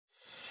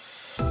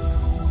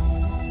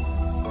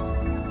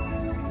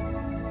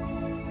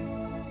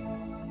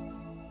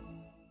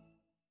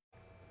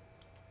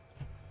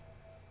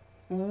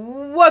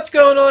What's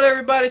going on,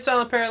 everybody?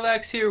 Silent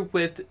Parallax here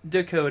with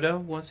Dakota.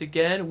 Once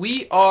again,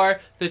 we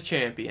are the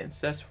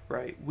champions. That's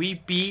right. We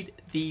beat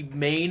the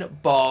main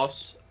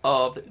boss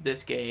of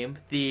this game.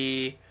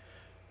 The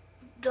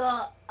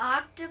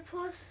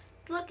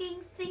octopus-looking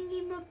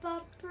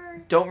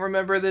thingy-mabopper. Don't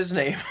remember his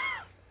name,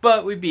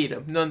 but we beat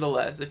him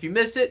nonetheless. If you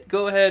missed it,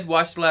 go ahead,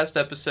 watch the last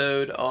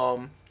episode.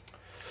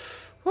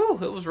 Whew,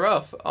 it was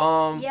rough.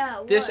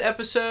 Yeah, this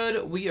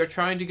episode we are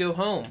trying to go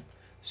home.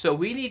 So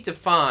we need to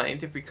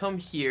find, if we come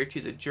here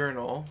to the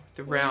journal,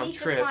 the round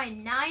trip. We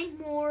need to find 9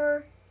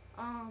 more,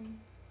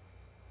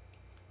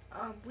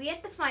 we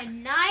have to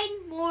find 9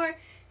 more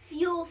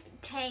fuel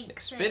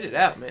tanks. Spit it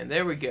out, man.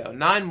 There we go.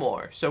 9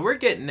 more. So we're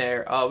getting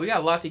there. We got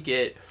a lot to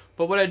get.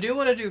 But what I do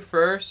want to do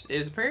first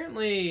is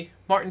apparently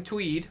Martin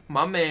Tweed,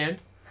 my man,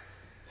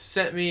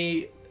 sent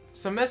me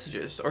some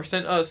messages, or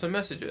sent us some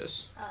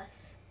messages.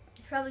 Us.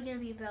 It's probably going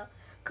to be about,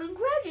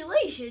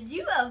 congratulations,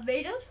 you have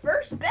made us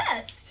first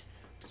best.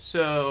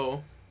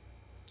 So,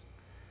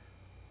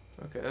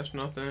 okay, that's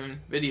nothing.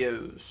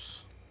 Videos.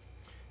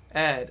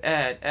 Add.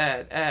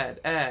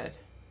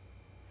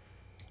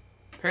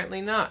 Apparently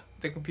not.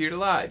 The computer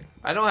lied.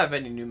 I don't have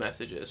any new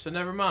messages, so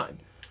never mind.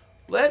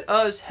 Let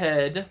us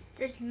head.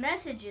 There's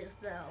messages,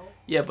 though.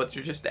 Yeah, but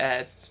they're just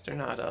ads. They're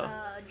not,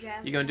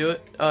 draft. You gonna do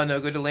it? Oh, no,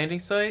 go to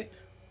landing site?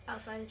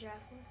 Outside the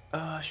draft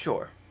one?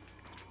 Sure.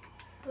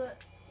 But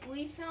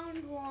we found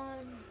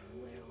one.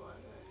 Where was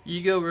it?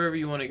 You go wherever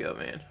you want to go,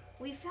 man.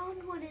 We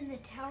found one in the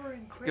Tower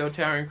and Crystal. Go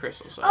Tower and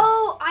Crystal site.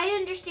 Oh, I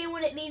understand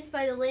what it means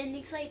by the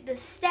landing site. The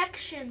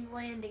section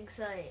landing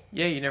site.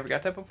 Yeah, you never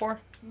got that before?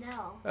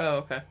 No.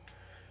 Oh, okay.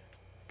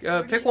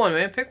 Pick one,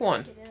 man. Pick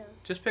one. It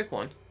is. Just pick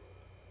one.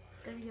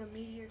 Gonna go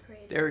Meteor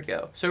Crater. There we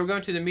go. So we're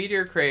going to the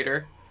Meteor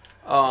Crater,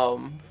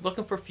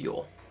 looking for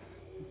fuel.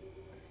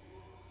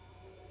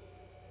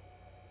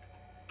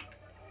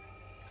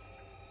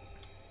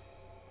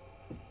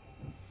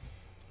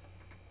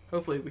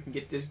 Hopefully we can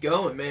get this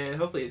going, man.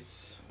 Hopefully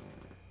it's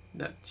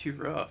not too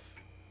rough.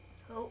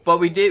 Hopefully. But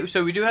we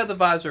do have the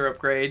visor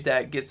upgrade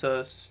that gets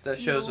us,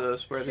 that shows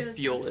us where the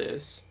fuel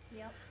is.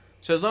 Yep.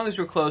 So as long as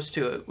we're close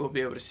to it, we'll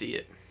be able to see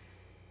it.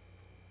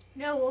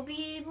 No, we'll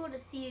be able to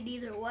see it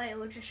either way. It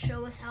will just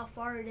show us how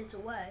far it is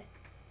away.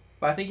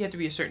 But I think you have to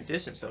be a certain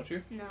distance, don't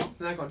you? No. It's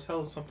not going to tell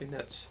us something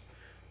that's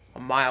a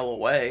mile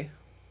away.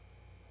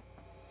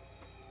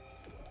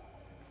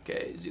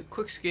 Okay, do a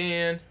quick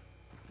scan.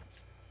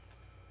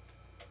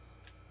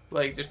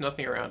 Like, there's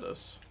nothing around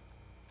us.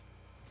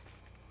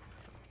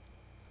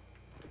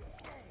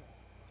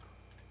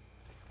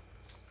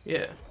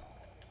 Yeah.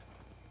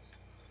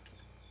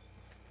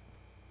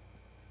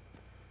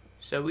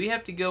 So we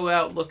have to go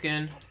out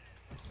looking.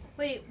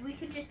 Wait, we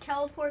could just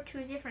teleport to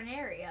a different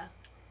area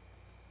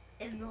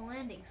in the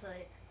landing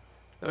site.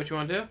 Is that what you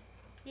want to do?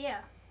 Yeah.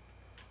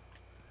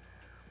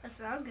 That's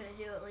what I'm gonna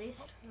do, at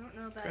least. I don't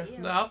know about you.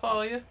 No, I'll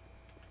follow you.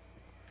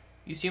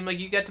 You seem like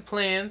you got the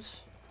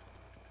plans.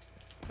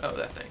 Oh,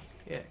 that thing.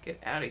 Yeah,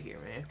 get out of here,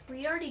 man.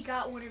 We already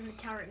got one in the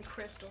Tower and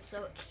Crystal,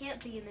 so it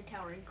can't be in the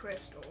Tower and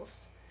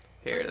Crystals.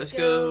 Here, let's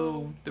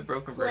go the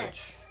Broken Bridge.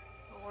 Cliffs.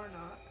 Or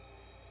not.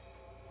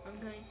 I'm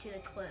going to the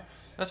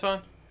cliffs. That's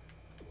fine.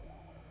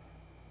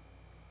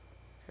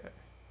 Okay.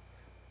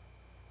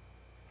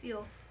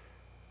 Fuel.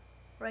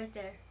 Right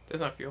there.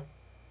 That's not fuel.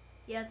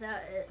 Yeah,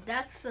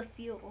 that's the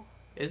fuel.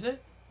 Is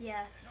it?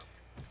 Yes.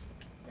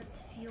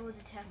 That's fuel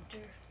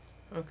detector.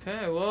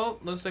 Okay, well,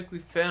 looks like we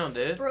found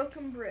it.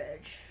 Broken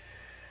Bridge.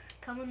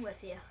 Coming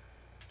with you.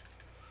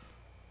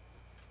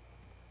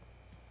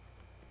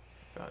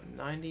 About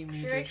 90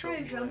 meters Should I try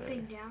away.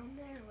 jumping down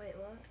there? Wait,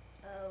 what?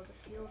 Oh, the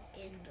fuel's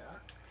in the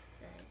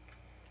thing.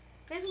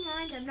 Never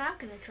mind, I'm not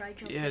gonna try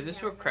jumping down. Yeah, this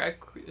is where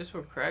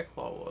Cragclaw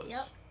was.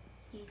 Yep.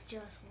 He's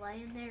just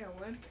laying there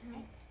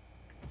limping,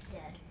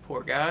 dead.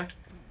 Poor guy.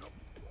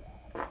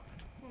 Well,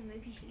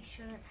 maybe he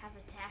shouldn't have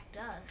attacked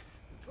us.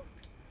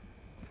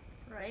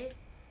 Right?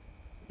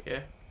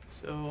 Yeah,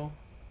 so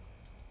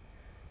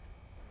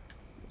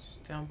it's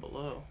down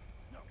below.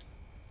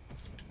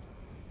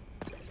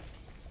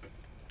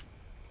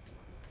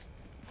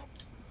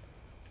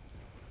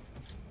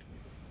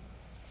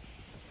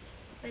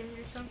 Wait,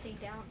 there's something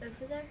down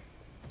over there?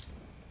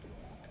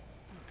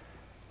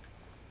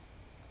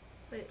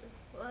 Wait,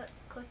 what?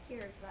 Click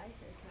your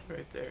advisor.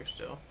 Right there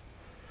still.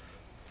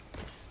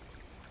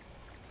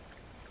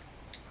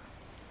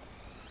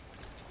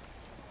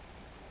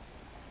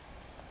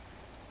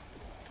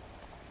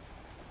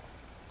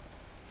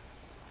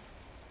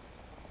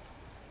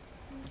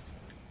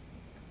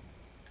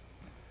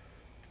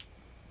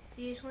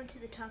 You just went to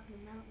the top of the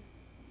mountain.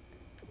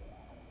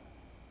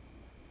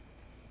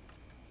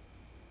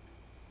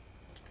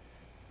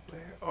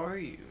 Where are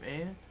you,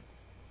 man?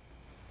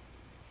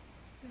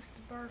 There's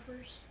the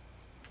barfers.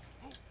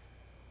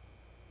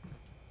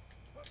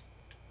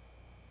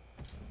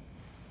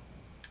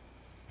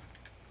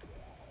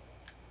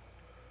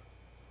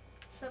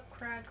 Sup,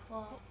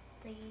 Cragclaw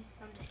thingy.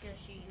 I'm just gonna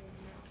shoot you in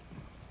the mouth.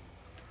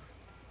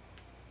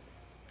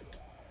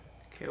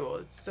 Okay, well,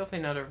 it's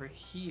definitely not over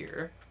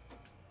here.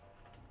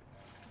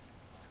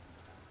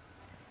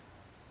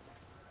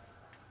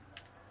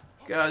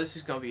 God, this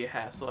is gonna be a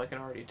hassle, I can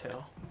already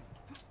tell.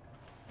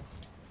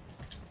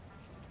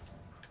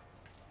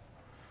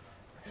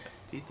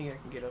 Do you think I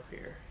can get up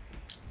here?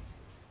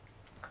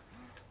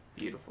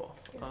 Beautiful.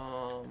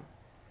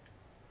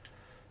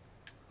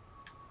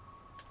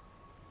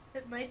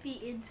 It might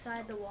be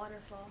inside the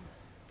waterfall.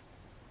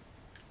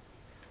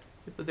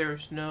 But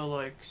there's no,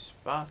 like,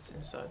 spots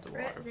inside the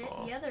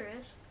waterfall. Yeah, there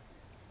is.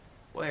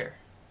 Where?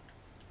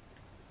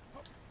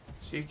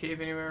 See a cave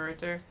anywhere right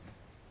there?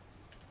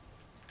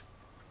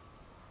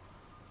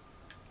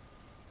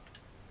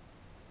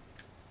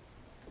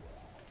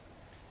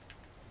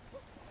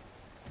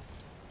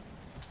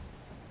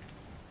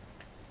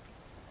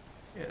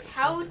 Yeah,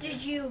 how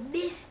did you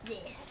miss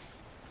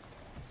this?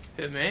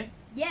 Hit me?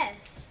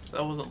 Yes. I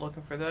wasn't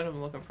looking for that,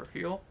 I'm looking for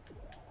fuel.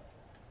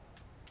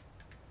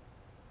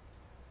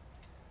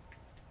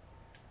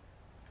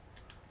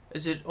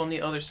 Is it on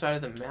the other side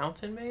of the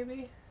mountain,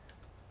 maybe?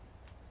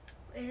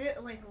 Is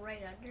it like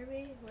right under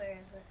me? Where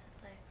is it?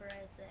 Like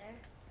right there?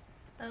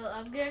 Oh,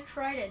 I'm gonna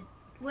try to...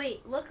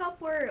 Wait, look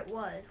up where it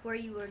was, where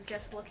you were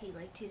just looking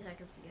like 2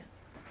 seconds ago.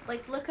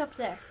 Like, look up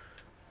there.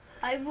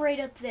 I'm right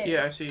up there.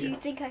 Yeah, I see Do you. you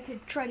think I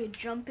could try to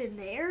jump in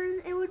there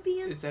and it would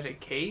be in? Is that a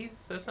cave?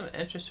 That's not an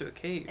entrance to a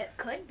cave. It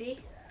could be.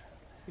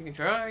 You can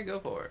try, go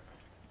for it.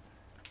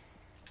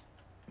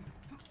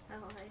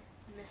 Oh,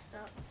 I messed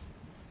up.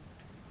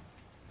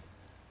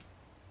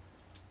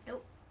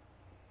 Nope.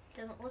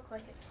 Doesn't look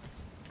like it.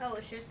 Oh,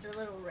 it's just a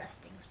little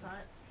resting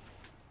spot.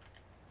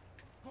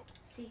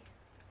 See?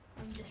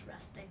 I'm just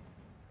resting.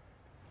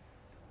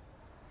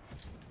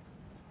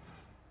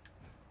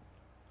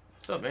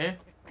 What's up, man?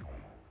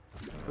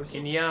 Look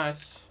in the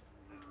eyes.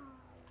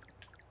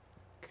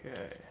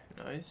 Okay,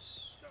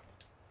 nice.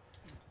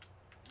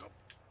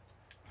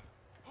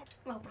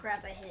 Oh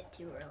crap, I hit it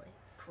too early.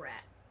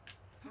 Crap.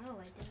 Oh,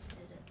 I didn't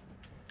hit it.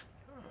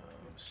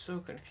 I'm so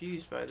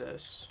confused by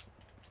this.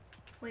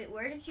 Wait,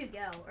 where did you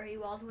go? Are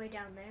you all the way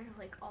down there?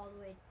 Like all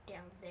the way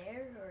down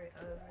there or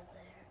over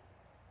there?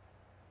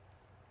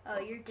 Oh,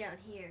 you're down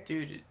here.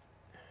 Dude,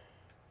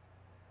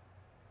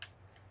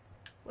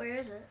 Where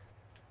is it?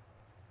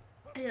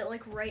 Is it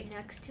like right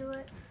next to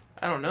it?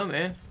 I don't know,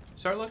 man.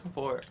 Start looking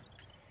for it.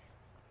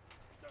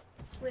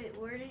 Wait,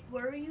 where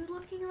were you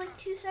looking like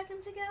 2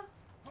 seconds ago?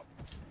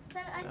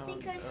 That I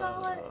think I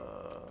saw it.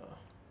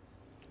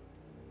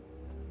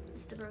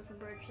 It's the broken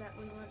bridge that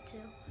we went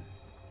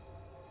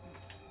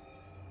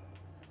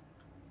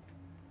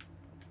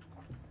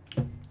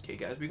to. Okay,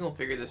 guys, we gonna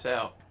figure this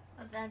out.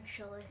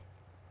 Eventually.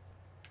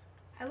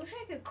 I wish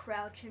I could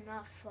crouch and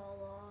not fall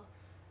off.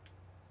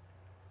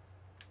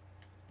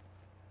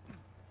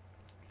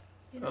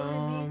 You know what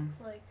I mean?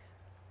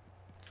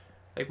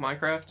 Like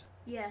Minecraft?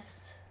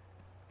 Yes.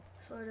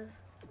 Sort of.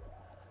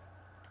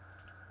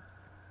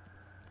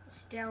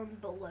 It's down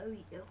below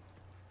you.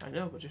 I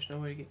know, but there's no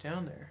way to get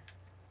down there.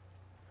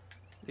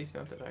 At least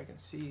not that I can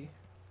see.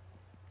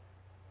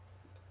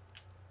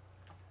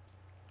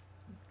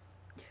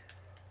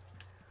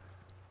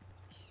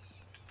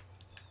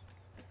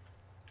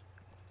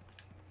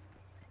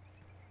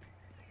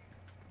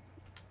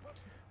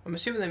 I'm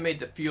assuming they made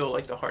the fuel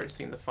like the hardest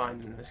thing to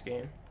find in this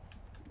game.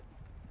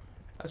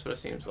 That's what it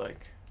seems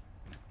like.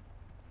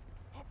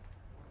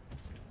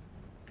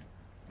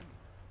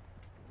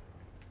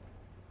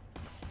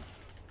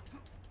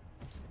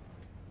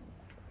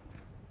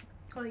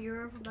 Oh,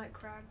 you're over by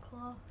Crag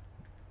Claw?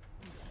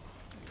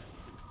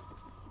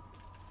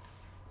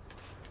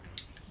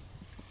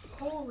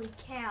 Holy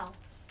cow.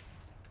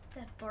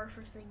 That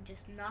barfer thing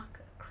just knocked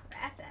the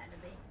crap out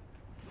of me.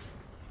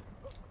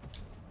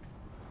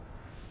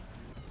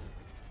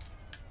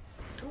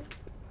 Oop.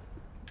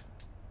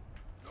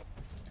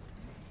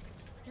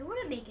 They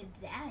wouldn't make it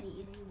that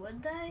easy,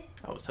 would they?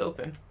 I was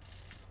hoping.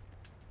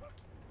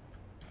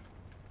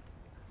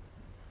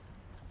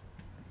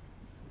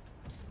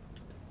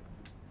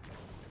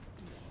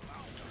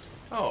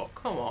 Oh,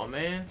 come on,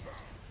 man.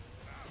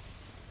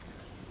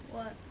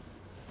 What?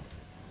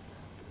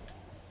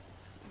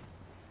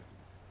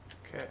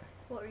 Okay.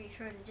 What were you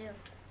trying to do?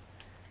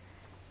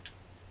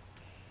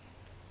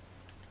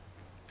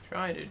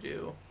 Trying to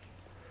do.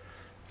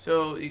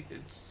 So,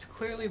 it's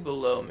clearly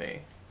below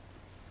me.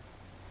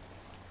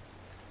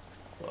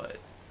 But...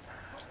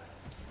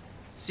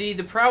 See,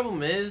 the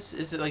problem is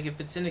that, like, if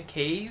it's in a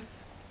cave,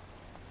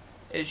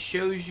 it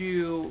shows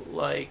you,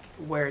 like,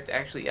 where it's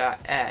actually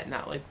at,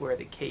 not, like, where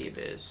the cave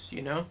is,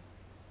 you know?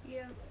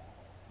 Yeah.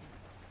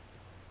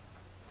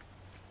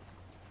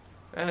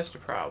 That's the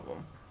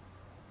problem.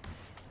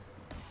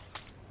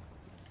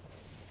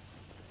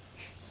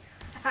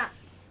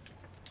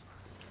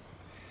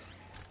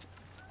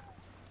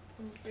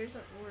 There's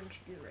an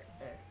orange goo right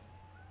there.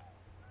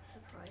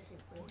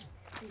 Surprisingly,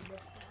 we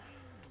missed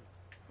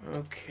that.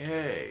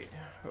 Okay.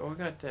 Well, we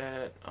got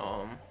that,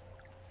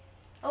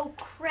 Oh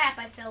crap,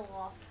 I fell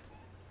off.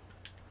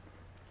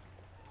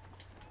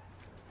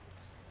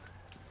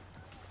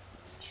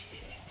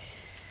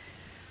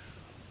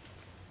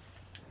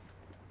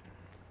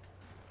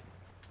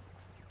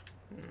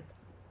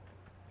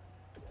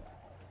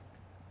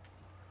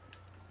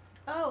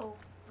 Oh,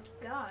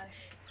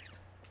 gosh.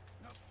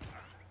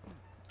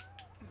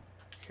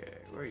 Okay,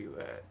 where are you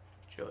at,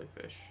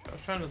 jellyfish? I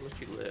was trying to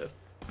let you live.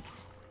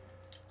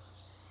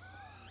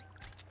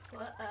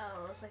 What?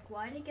 Oh, I was like,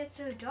 why did it get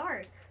so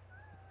dark?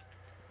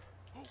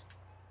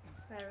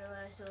 I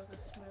realized it was the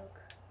smoke.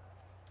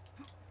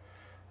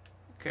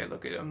 Okay,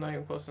 look, I'm not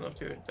even close enough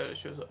to it that it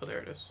shows. Oh, there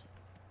it is.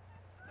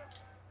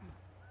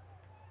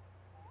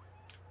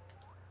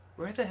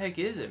 Where the heck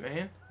is it,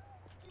 man?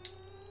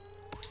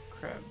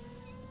 Crap.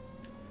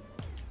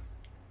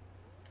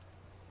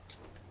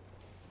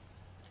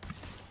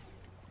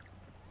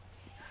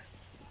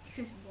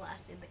 She was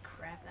blasting the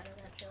crap out of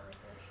that jellyfish.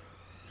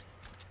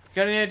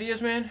 Got any ideas,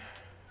 man?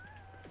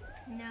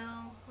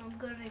 No, I'm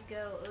gonna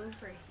go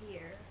over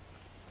here.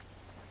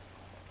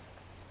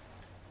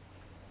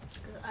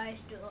 Cause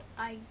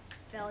I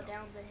fell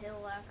down the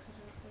hill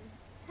accidentally.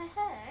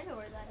 Haha, I know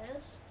where that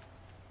is.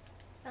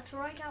 That's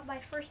where I got my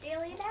first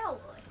alien alloy.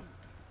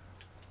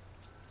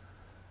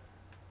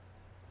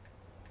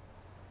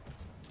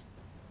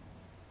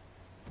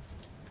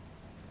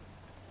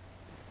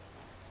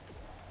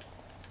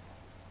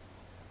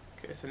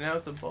 Okay, so now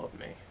it's above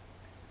me.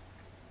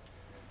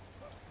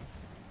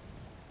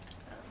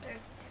 Oh,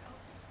 there's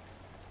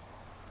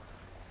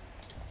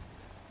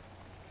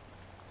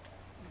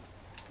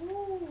the arrow.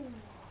 Ooh.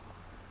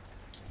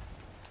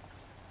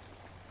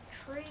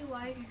 Tree,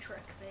 why'd you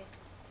trick me?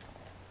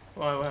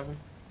 Why, what happened?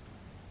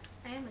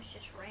 I almost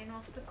just ran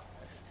off the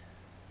cliff.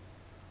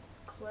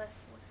 Cliff,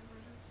 whatever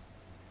it is.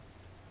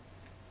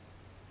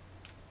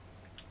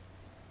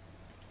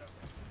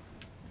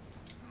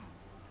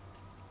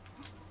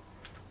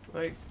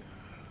 Like,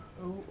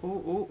 ooh, ooh,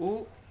 ooh,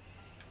 ooh.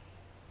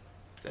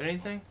 Is that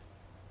anything?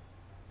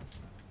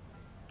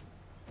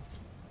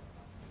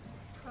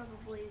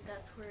 Probably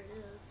that's where it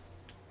is.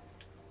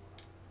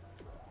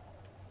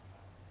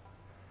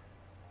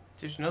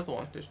 There's another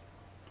one. There's.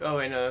 Oh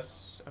wait, no,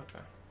 that's okay.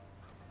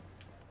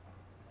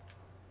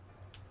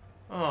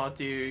 Oh,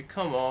 dude,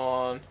 come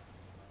on.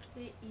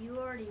 You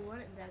already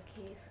went in that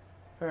cave.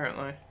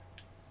 Apparently.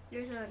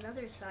 There's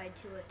another side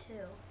to it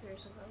too.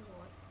 There's another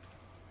one.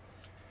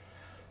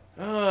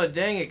 Oh,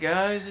 dang it,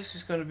 guys. This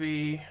is gonna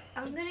be.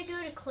 I'm gonna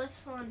go to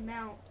Cliffs on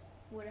Mount,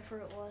 whatever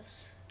it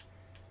was.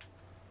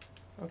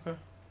 Okay.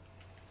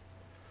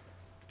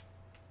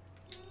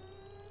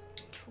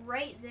 It's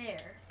right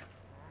there.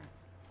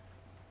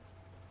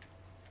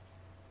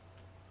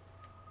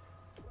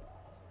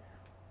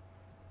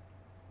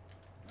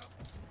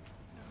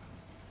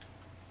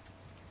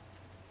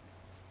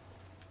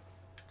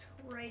 It's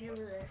right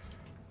over there.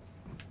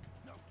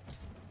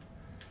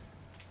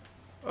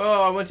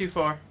 Oh, I went too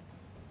far.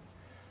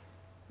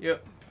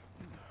 Yep.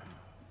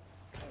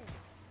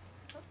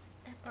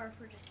 That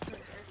barber just killed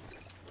her.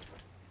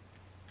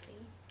 Okay.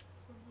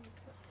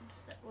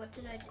 What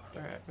did I just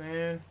get? Alright,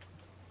 man.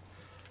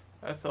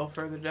 I fell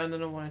further down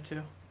than I wanted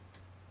to.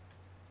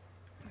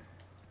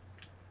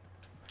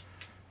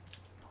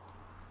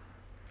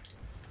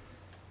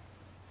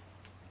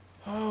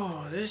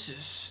 Oh, this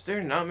is...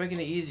 They're not making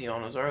it easy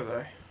on us, are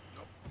they?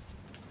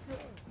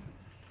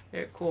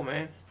 Yeah, cool,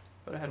 man.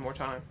 But I had more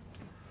time.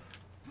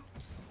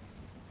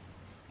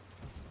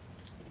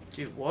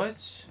 Dude,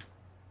 what?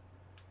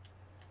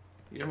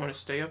 You don't want to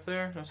stay up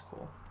there? That's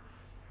cool.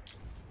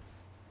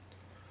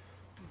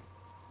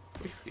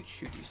 Wish we could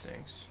shoot these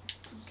things.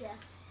 To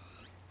death.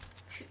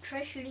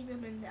 Try shooting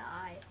them in the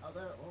eye,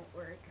 although it won't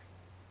work.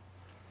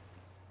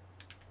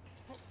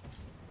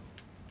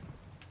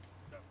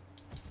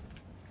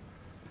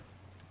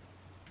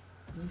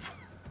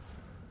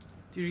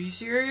 Dude, are you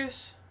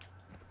serious?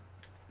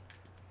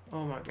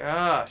 Oh my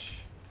gosh.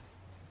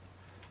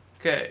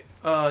 Okay,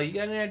 you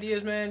got any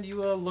ideas, man?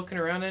 You looking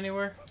around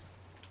anywhere?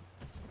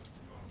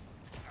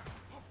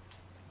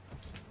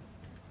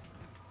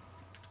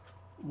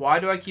 Why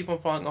do I keep on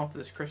falling off of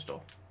this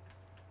crystal?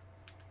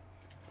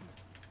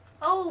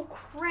 Oh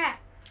crap!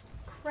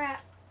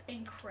 Crap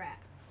and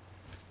crap.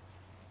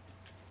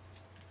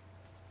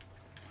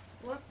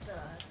 What the?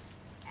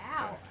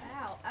 Ow!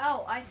 Ow!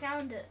 Ow! I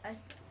found it.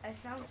 I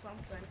found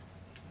something.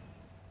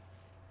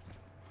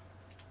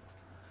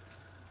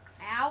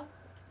 Ow!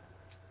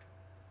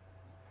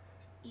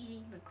 It's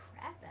eating the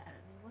crap out of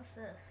me. What's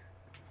this?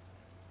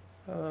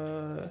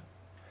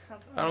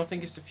 Something. I don't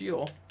think it's the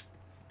fuel.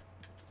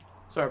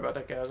 Sorry about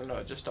that, guys. I know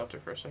I just stopped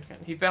it for a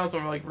second. He found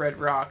some like red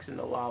rocks in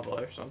the lava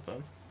or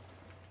something.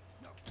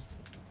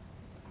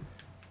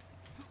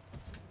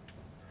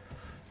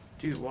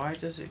 Dude, why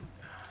does it...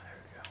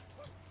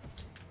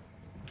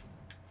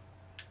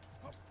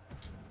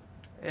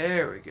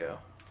 There we go.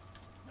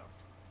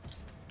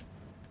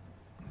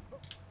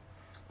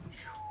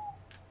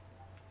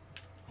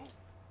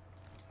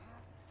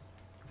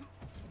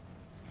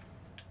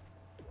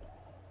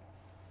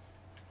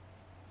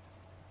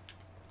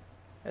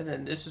 And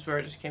then this is where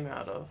I just came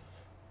out of.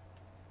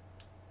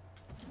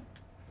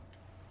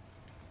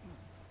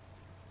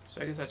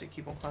 So I guess I have to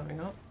keep on climbing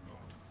up.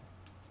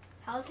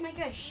 How's my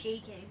guy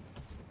shaking?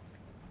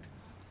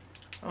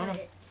 I don't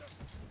know.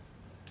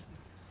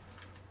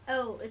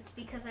 Oh, it's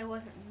because I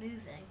wasn't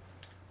moving.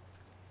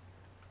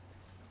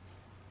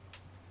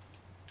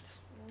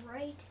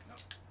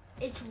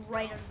 It's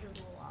right under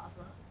the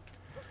lava.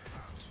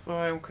 That's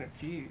why I'm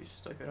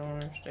confused. Like, I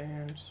don't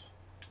understand.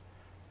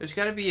 There's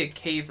got to be a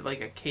cave,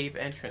 like a cave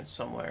entrance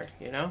somewhere,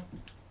 you know?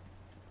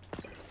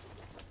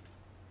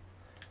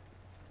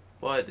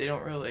 But they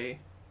don't really...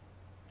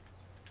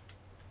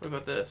 What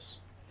about this?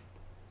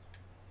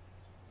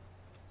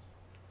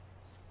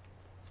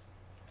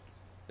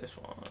 This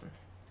one.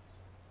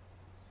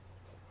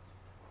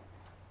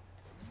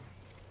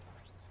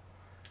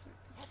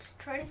 Let's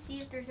try to see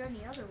if there's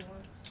any other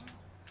ones.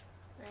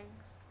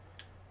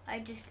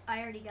 Thanks.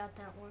 I already got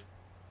that one.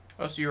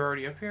 Oh, so you're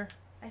already up here?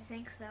 I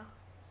think so.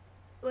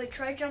 Wait,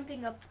 try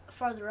jumping up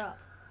farther up.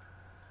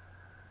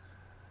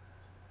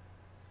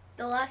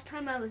 The last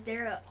time I was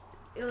there,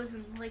 it was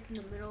in the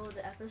middle of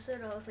the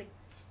episode. I was like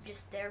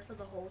just there for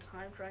the whole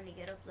time trying to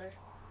get up there.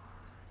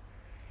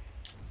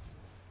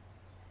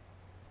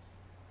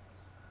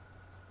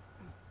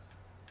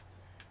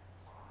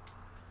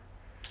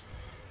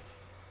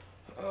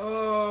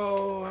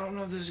 Oh, I don't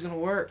know if this is gonna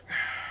work.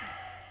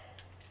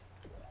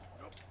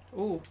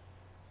 Ooh.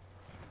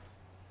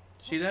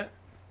 See that?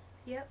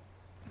 Yep.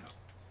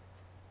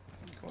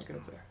 Come on, get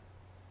up there.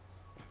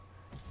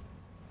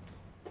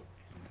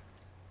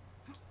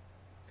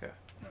 Okay.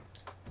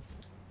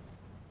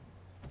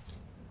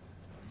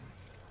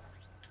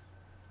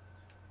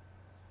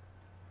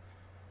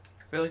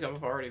 I feel like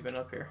I've already been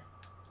up here.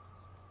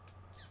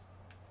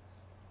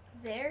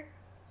 There?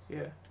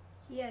 Yeah.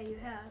 Yeah, you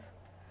have.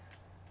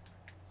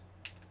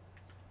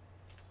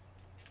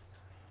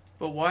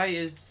 But why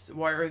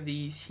are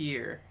these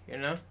here, you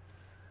know?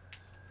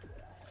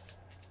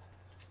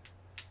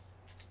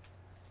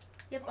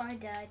 Yep, I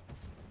died.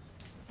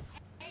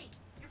 Hey,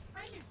 your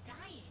friend is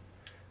dying.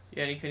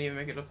 Yeah, and you couldn't even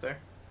make it up there.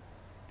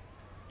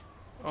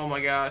 Oh my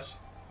gosh.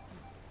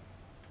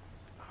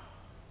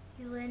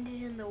 You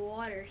landed in the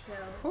water, so.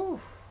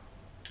 Whew.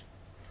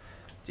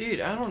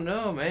 Dude, I don't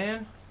know,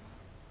 man.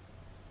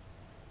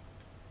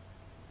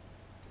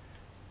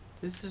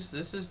 This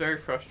is very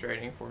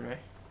frustrating for me.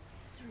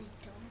 This is ridiculous.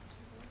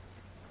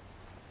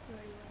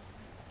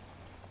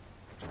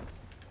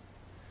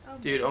 Oh,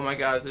 Dude, oh my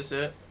god, is this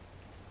it?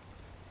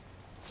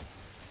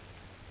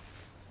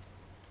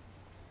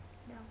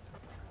 no.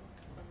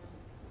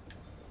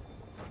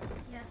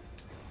 Yes.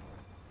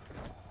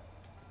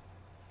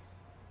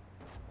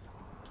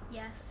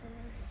 Yes, it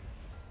is.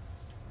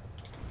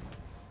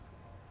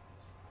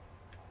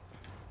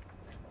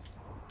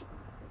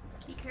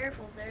 Be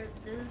careful,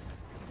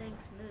 those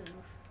things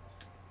move.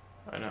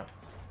 I know.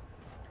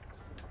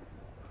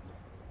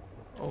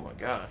 Oh my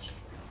gosh.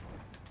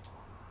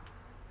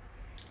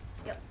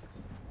 Yep.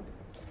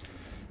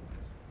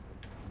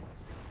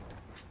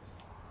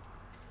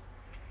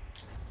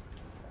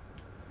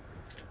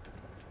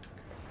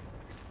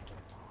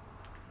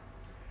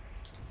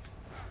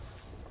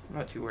 I'm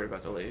not too worried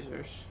about the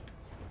lasers.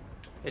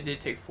 It did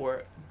take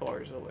 4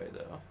 bars away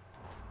though.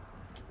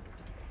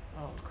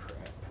 Oh crap.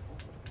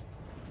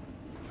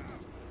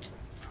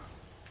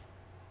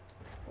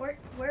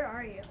 Where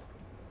are you?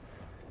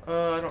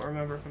 I don't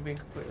remember if I'm being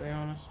completely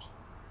honest.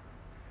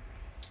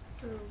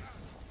 Ooh.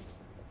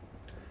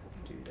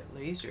 Dude, that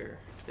laser.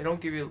 They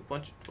don't give you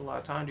a lot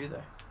of time, do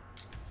they?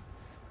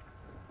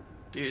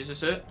 Dude, is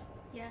this it?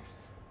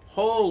 Yes.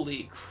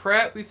 Holy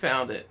crap, we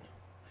found it.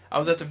 I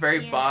was at the very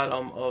Scan.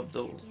 bottom of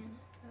the... Scan it.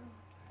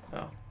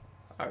 Oh,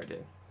 I already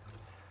did.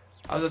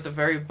 I was at the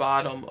very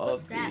bottom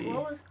What's of that? the...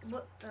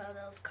 What? That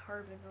was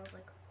carbon. I was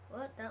like,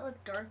 what? That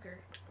looked darker.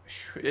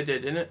 It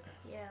did, didn't it?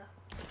 Yeah.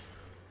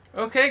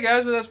 Okay,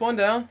 guys, well, that's one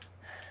down.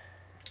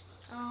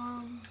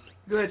 Um.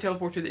 Go ahead,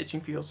 teleport to the itching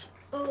fields.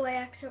 Oh, I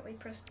accidentally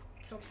pressed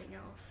something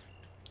else.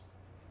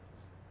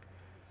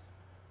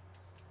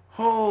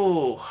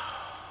 Oh.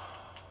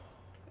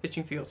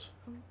 Itching fields.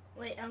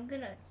 Wait, I'm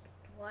gonna.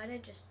 Why did I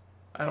just?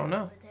 I don't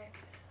know. Over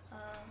there.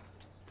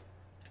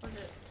 Was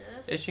it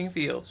this? Itching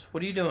fields.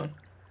 What are you doing?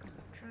 I'm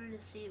trying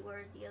to see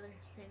where the other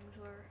things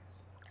were.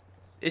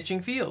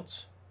 Itching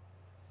fields.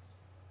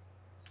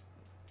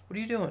 What are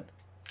you doing?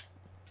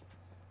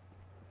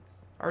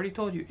 I already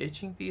told you,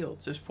 itching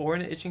fields. There's 4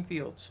 in the itching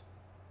fields.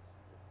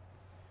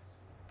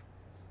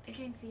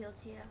 Itching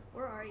fields, yeah.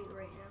 Where are you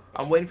right now?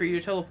 I'm waiting for you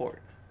to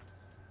teleport.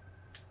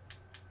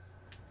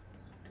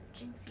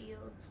 Itching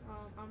fields.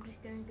 I'm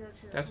just gonna go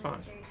to the That's fine.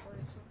 military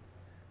fields.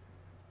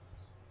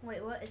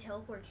 Wait, what? It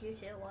teleports you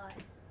to? Why?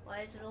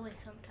 Why is it only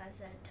sometimes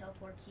that it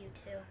teleports you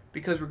to?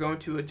 Because we're going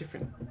to a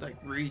different,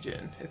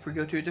 region. If we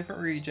go to a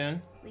different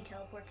region, We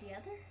teleport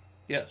together?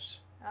 yes.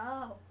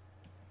 Oh.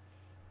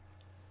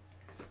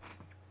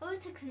 Well,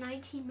 it took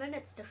 19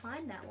 minutes to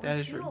find that one. That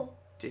is Fuel.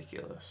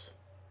 ridiculous.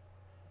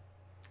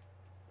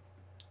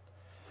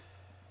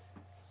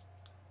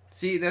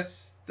 See,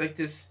 that's,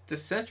 the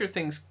center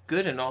thing's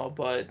good and all,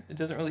 but it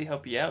doesn't really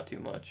help you out too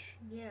much.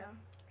 Yeah.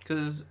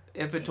 Because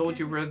if it It told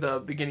you doesn't- where the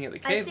beginning of the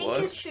I cave think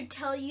it was... should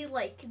tell you,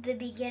 the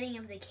beginning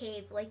of the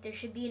cave. There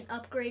should be an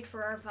upgrade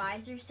for our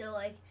visor, so,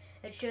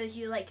 it shows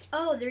you,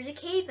 oh, there's a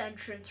cave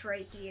entrance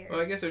right here. Well,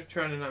 I guess they're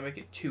trying to not make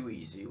it too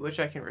easy, which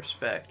I can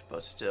respect,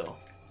 but still.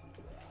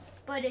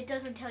 But it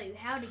doesn't tell you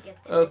how to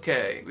get to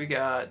Okay, we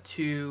got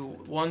two.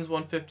 One's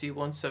 150,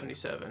 one's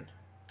 77.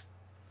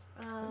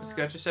 Let's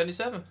go to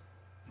 77.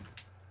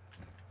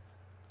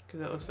 Because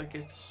that looks like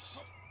it's...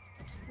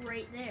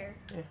 right there.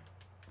 Yeah.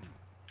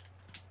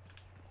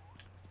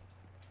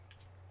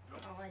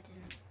 Oh, I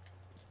didn't.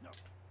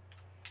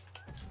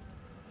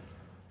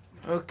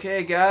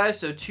 Okay, guys,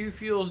 so 2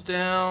 fuels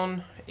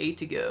down, 8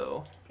 to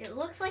go. It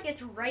looks like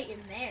it's right in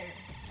there.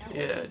 That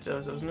Yeah, would it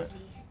does, doesn't it?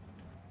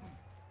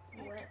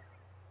 easy. What?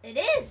 It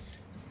is!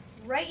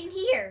 Right in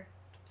here.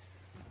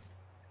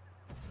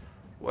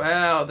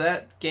 Wow,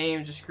 that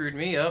game just screwed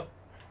me up.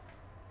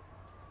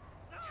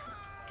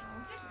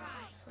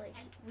 It's like,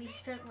 we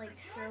spent like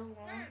so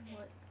long.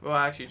 What? Well,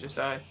 I actually just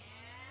died.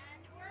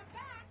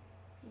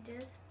 You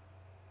did?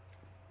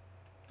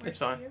 It's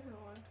fine. The other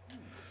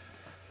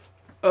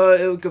one?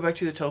 It would go back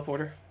to the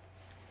teleporter.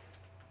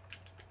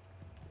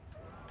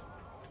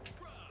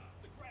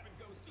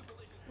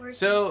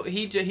 So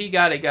he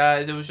got it,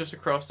 guys. It was just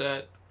across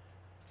that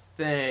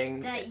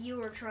thing. That you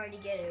were trying to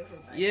get over.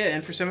 By. Yeah,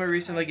 and for some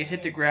reason, like it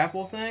hit the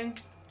grapple thing,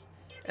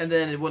 and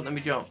then it wouldn't let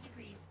me jump.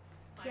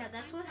 Yeah,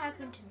 that's what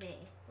happened to me.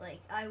 Like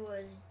I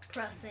was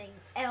pressing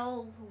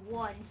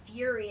L1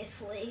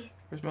 furiously.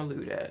 Where's my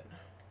loot at?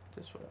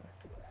 This way.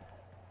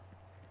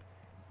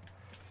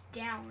 It's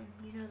down.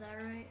 You know that,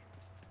 right?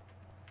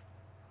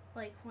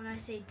 Like when I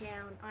say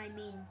down, I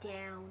mean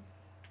down.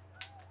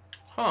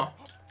 Huh.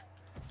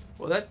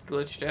 Well, that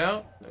glitched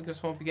out. I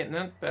guess I won't be getting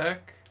that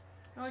back.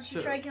 Why don't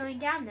you try going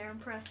down there and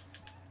press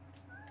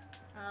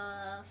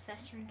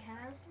Festering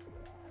Chasm?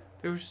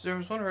 There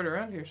was one right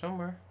around here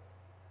somewhere.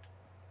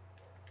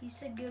 You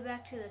said go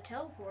back to the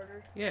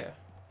teleporter. Yeah.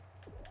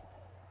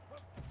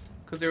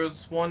 Because there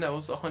was one that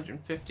was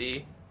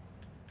 150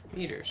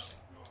 meters.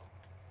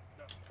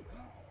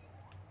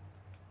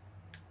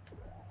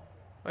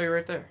 Oh, you're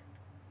right there.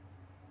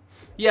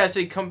 Yeah,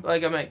 so I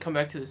might come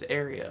back to this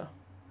area.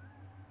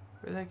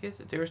 Where the heck is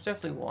it? There was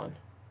definitely one.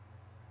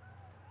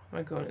 Am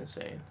I going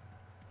insane?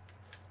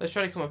 Let's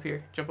try to come up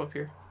here. Jump up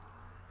here.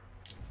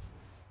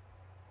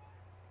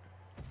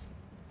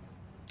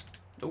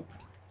 Nope.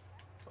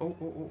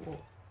 Oh.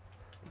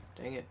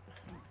 Dang it.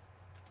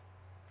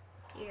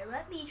 Here,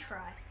 let me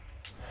try.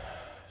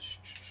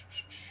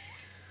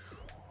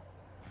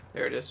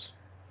 There it is.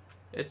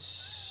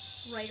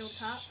 It's right on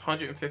top.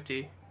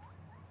 150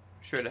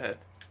 straight ahead.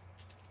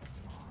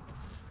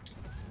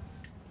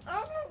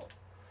 Oh!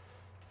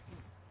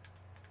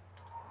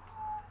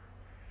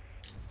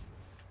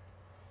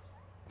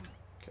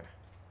 Okay.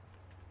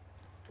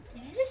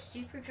 Did you just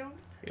super jump?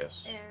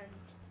 Yes. And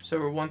So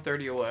we're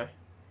 130 away.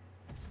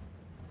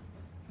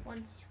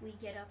 once we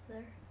get up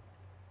there.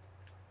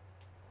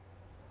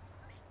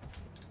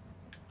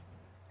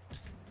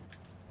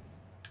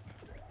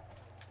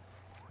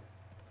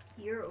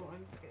 You're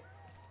on.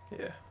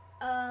 Yeah.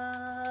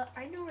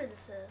 I know where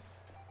this is.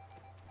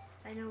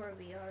 I know where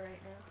we are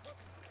right now.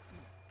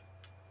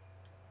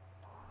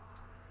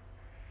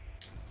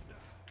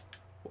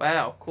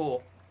 Wow,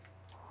 cool.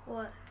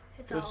 What?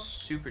 It's It was all.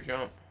 super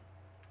jump.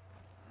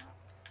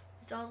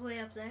 It's all the way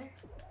up there.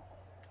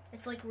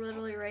 It's like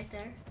literally right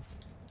there.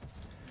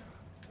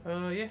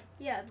 Yeah.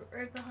 Yeah,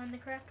 right behind the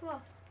cracked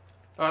wall.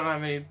 I don't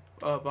have any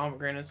bomb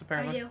grenades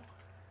apparently. I do.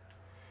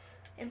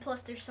 And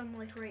plus, there's some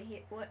like right here.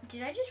 What?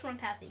 Did I just run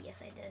past it?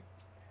 Yes, I did.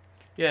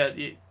 Yeah,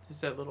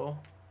 just that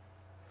little.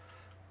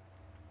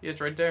 Yeah, it's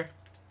right there.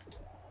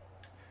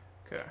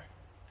 Okay.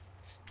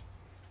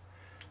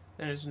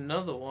 Then there's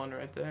another one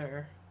right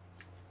there.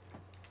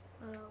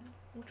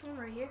 Which one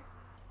right here?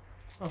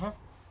 Uh-huh.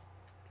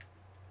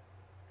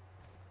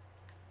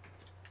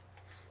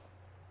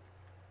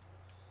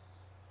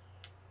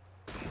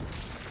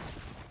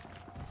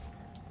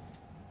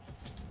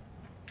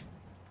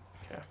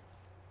 Okay.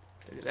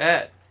 Look at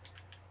that.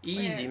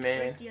 Easy, man.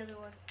 Where's the other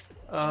one?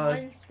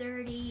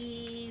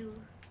 130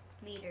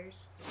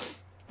 meters.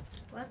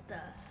 What the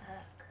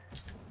heck?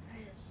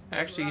 I just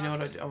Actually, you know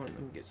what? dropped. I want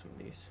to get some of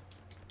these.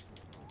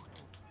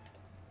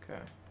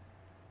 Okay.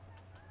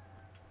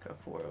 Got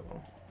 4 of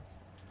them.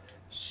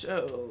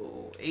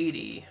 So,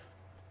 80.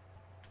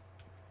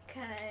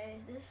 Okay,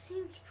 this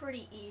seems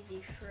pretty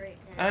easy for right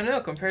now. I know,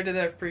 compared to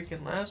that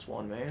freaking last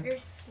one, man.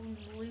 There's some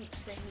loot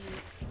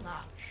thingies,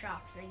 not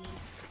shop thingies.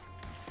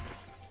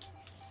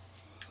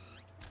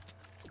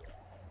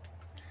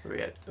 Where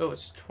we at? Oh,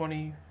 it's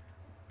 20.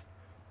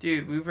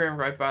 Dude, we've ran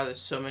right by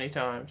this so many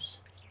times.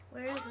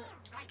 Where is it?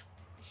 Right.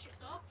 The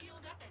ship's all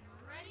fueled up and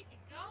ready to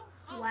go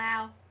home.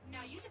 Wow.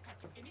 Now you just have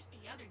to finish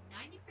the other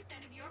 90%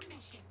 of your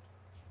mission.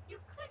 You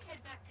could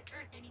head back to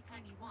Earth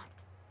anytime you want.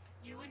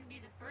 You wouldn't be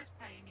the first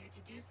pioneer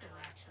to do so,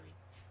 actually.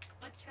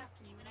 But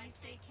trust me when I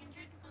say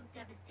Kindred will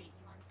devastate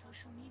you on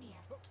social media.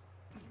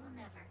 You will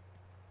never.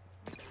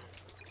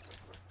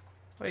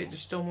 Wait,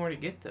 there's still more to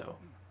get, though.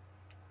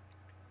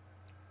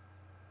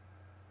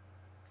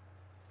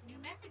 New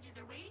messages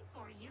are waiting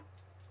for you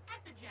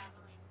at the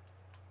Javelin.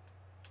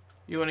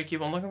 You want to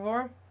keep on looking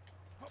for him?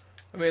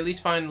 I mean, at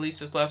least find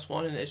this last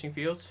one in the Itching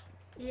Fields.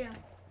 Yeah.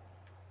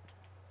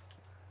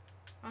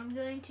 I'm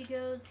going to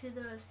go to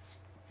the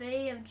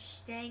buffet of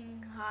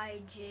Shanghai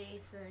J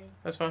thing.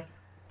 That's fine.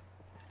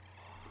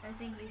 I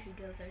think you should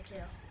go there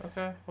too.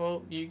 Okay,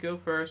 well, you go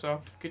first.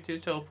 I'll get to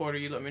the teleporter.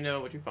 You let me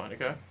know what you find,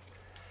 okay?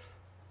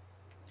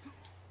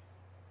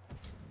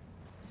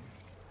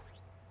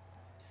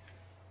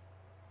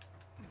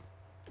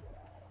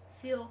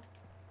 Fuel.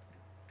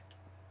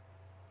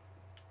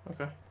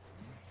 Okay.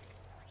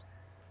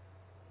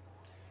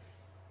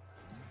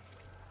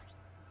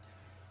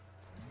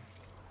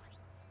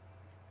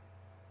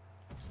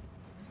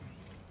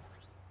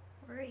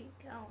 Where are you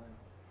going?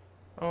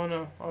 Oh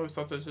no, I always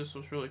thought that this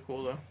was really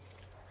cool though.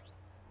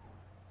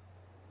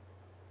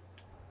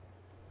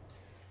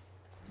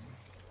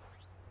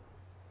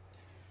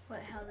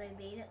 What, how they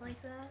made it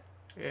like that?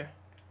 Yeah.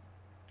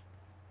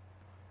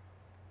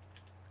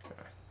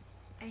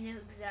 I know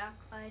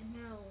I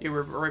know. Yeah,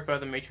 we're right by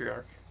the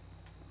matriarch.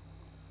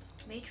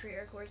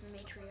 Matriarch, where's the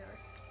matriarch?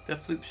 The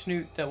Floop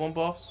Snoot, that one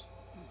boss?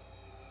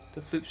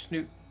 The Floop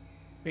Snoot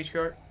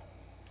matriarch?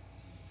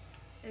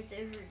 It's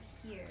over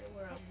here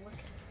where I'm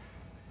looking.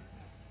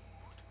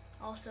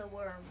 Also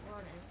where I'm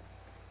running.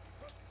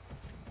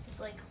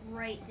 It's like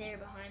right there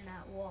behind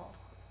that wall.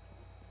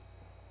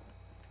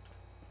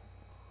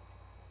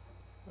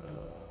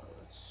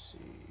 Let's see.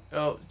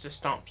 Oh, it's a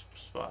stomp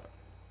spot.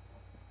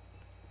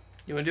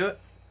 You wanna do it?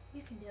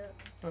 You can do it.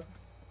 Okay.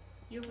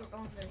 You were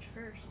on there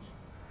first.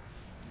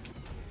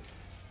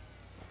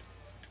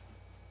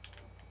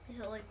 Is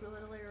it like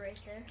literally right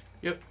there?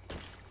 Yep.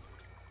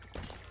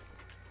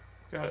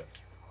 Got it.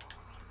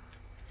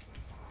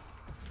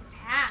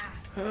 Ah!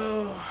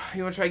 Oh,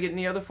 you wanna try getting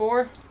the other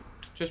 4?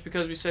 Just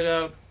because we set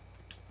out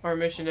our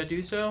mission to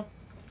do so?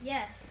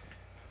 Yes.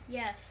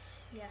 Yes.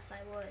 Yes,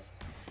 I would.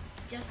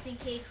 Just in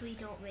case we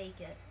don't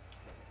make it.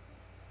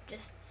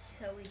 Just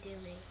so we do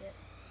make it.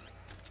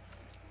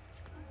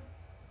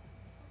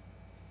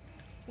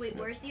 Wait,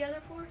 where's the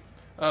other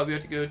 4? We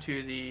have to go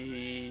to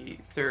the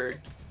 3rd.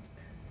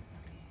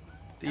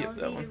 That one.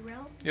 Elevated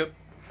realm? Yep.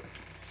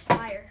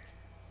 Spire.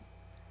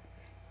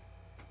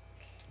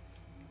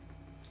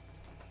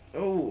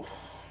 Oh.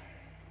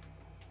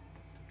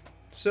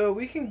 So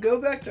we can go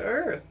back to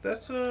Earth.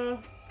 That's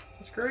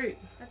great.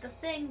 That's a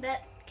thing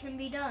that can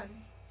be done.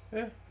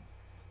 Yeah.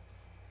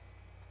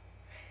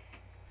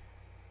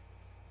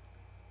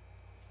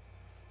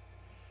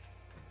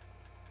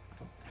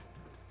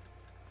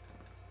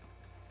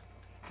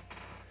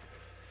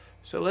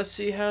 So let's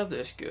see how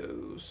this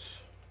goes.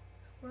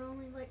 We're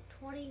only like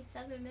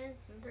 27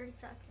 minutes and 30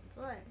 seconds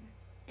left.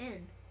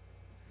 In.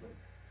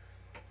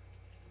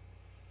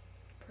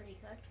 Pretty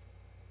good.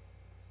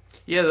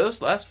 Yeah,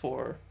 those last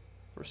 4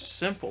 were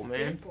simple,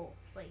 man. Simple.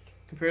 Like,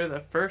 Compared to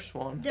that first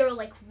one. they were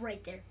like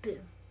right there. Boom.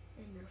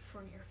 In the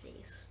front of your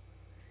face.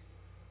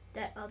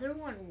 That other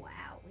one,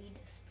 wow. We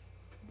just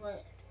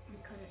lit. We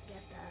couldn't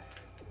get that.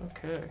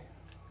 Okay.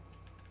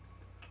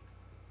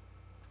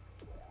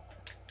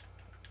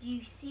 Do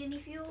you see any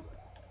fuel?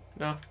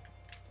 No.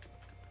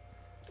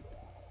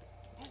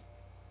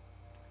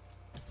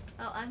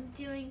 Oh, I'm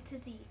doing to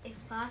the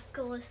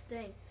Ephoscolus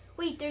thing.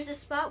 Wait, there's a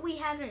spot we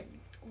haven't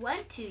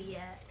went to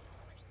yet.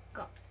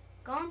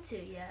 Gone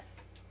to yet.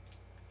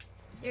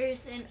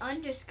 There's an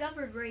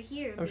undiscovered right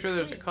here. I'm sure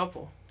there's a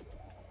couple.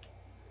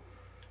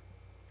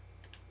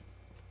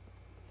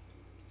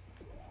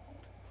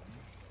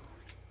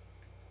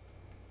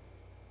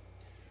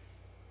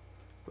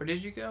 Where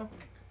did you go?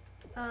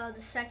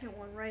 The second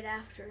one right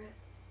after it.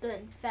 The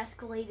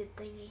infesculated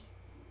thingy.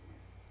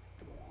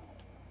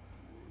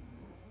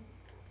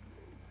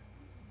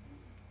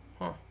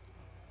 Huh.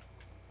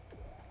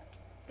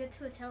 Get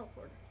to a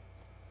teleporter.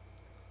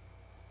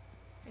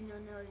 And you'll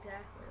know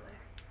exactly where.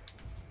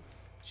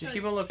 Just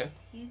keep on looking.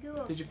 You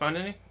go up. Did you find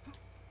any?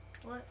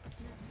 What?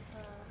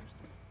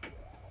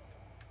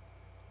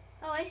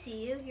 Oh, I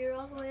see you. You're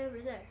all the way over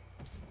there.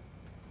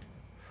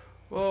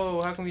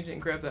 Whoa, how come you didn't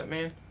grab that,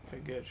 man?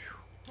 Okay, good.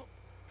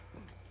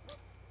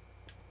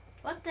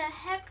 What the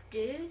heck,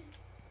 dude?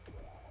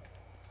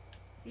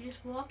 You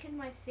just walk in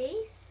my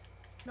face?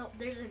 No,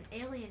 there's an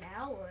alien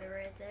alloy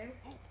right there.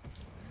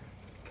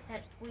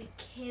 That we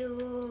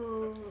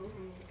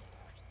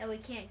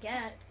can't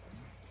get.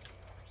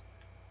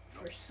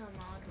 For some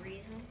odd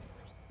reason.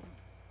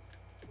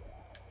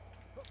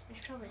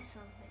 There's probably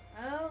something.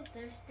 Oh,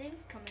 there's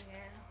things coming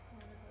out.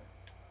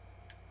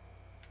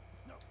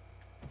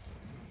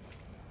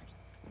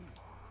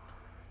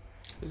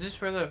 Is this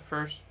where the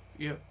first...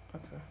 Yep,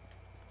 okay.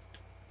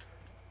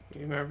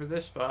 You remember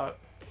this spot.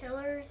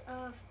 Pillars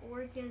of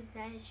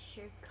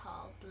Organization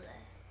called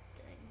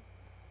thing.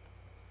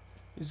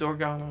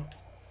 Zorgano.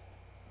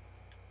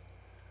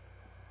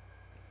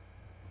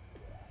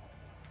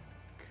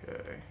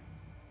 Okay.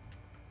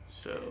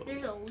 So...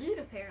 There's a loot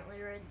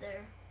apparently right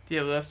there.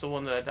 Yeah, but that's the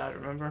one that I died,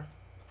 remember?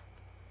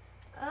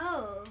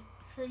 Oh,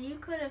 so you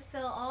could have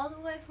fell all the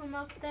way from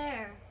up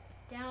there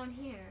down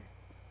here.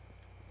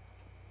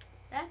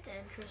 That's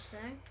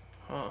interesting.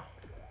 Huh.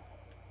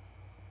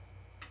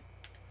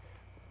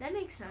 That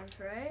makes sense,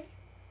 right?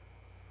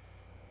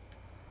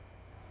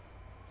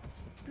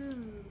 Boof.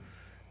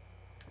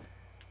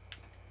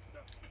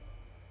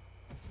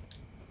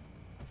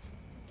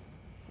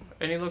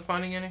 Any luck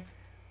finding any?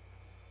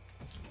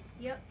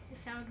 Yep, I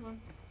found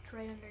one. It's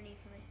right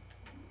underneath me.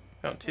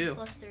 Found two. And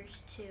plus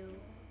there's two.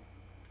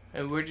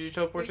 And where did you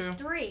teleport There's to?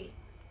 three.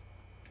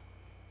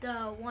 The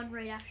one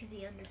right after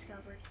the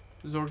undiscovered.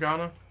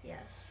 Zorgana?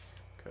 Yes.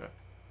 Okay.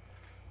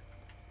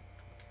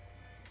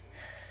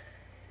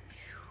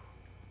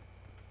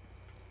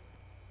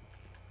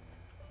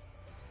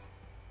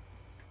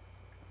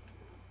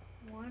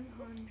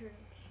 100 and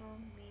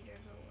some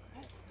meters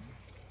away.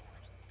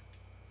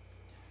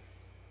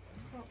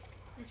 Oh,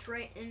 it's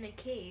right in the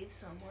cave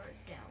somewhere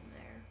down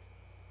there.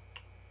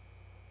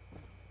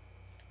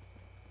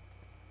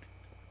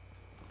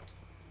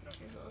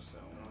 There's also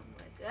one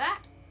like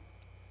that.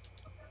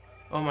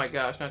 Oh my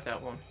gosh, not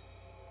that one.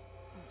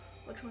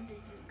 Which one did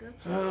you go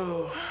to?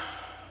 Oh.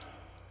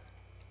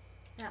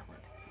 That one.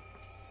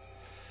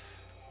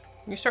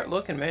 You start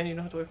looking, man. You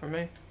don't have to wait for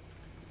me.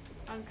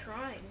 I'm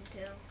trying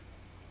to.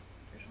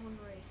 There's one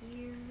right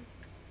here.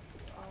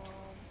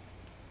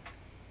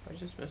 I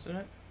just missing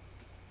it.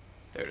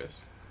 There it is.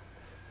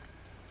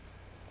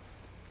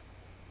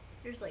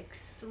 There's like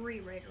three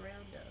right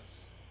around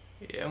us.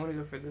 Yeah, I'm gonna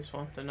go for this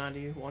one. The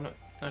 91,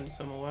 90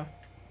 some away.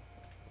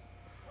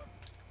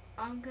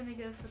 I'm gonna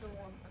go for the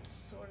one that's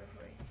sort of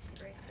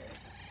right there.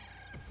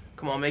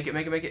 Come on, make it,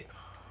 make it, make it.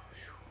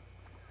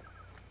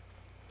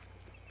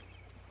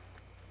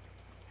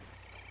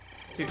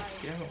 Dude,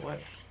 get out of the way.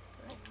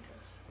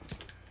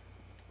 Just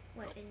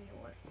went in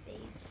your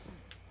face.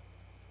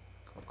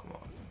 Oh, come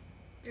on.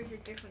 There's a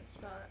different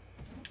spot.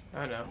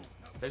 I know.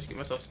 I just get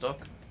myself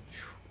stuck.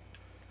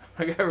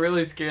 I got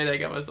really scared I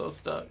got myself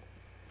stuck.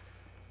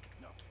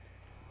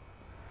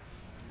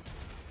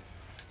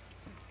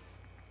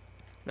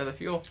 Another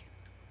fuel.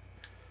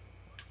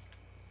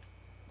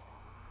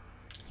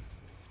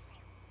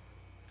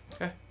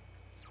 Okay.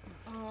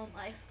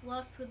 I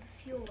lost where the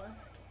fuel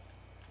was.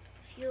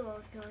 Fuel I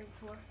was going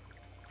for.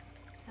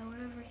 I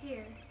went over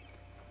here.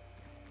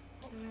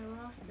 And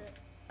I lost it.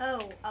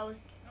 Oh, I was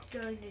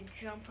going to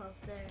jump up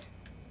there.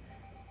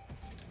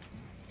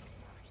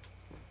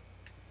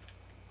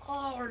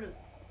 Oh,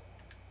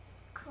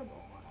 come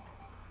on.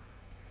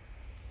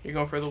 You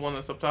going for the one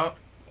that's up top?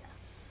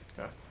 Yes.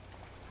 Okay.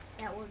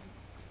 That one.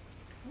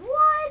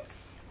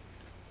 What?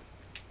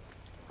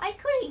 I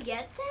couldn't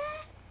get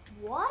that?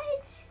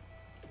 What?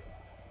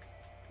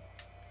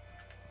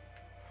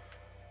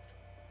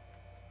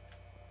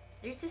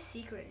 There's a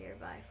secret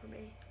nearby for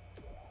me.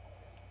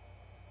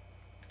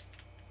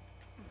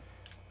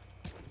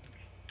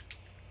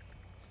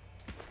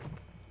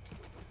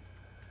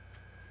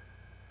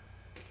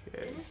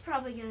 Okay. This is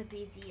probably going to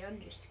be the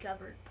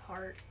undiscovered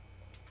part.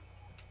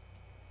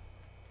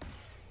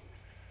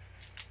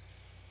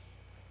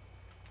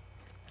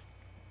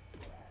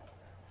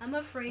 I'm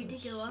afraid to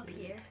go up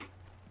here.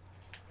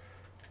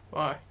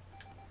 Why?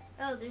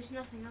 Oh, there's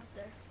nothing up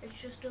there.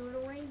 It's just a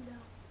little rainbow.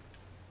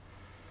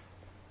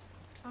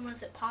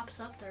 Unless it pops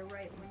up there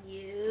right when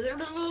you...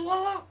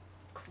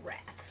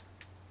 Crap.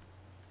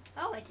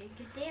 Oh, I didn't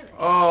get damaged.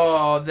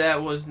 Oh,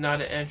 that was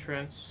not an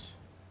entrance.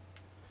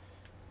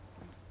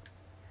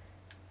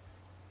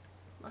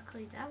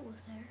 Luckily that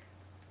was there.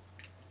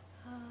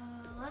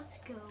 Let's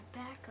go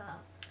back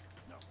up.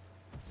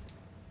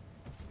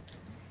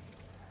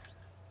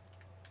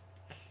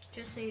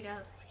 Just so you know,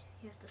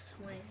 you have to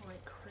swing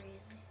like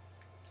crazy.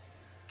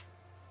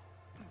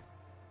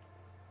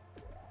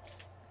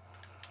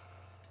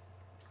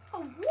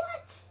 Oh,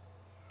 what?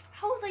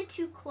 How was I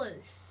too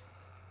close?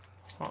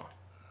 Huh.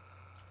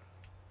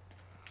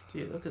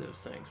 Dude, look at those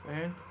things,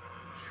 man.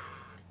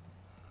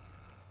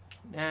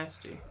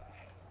 Nasty.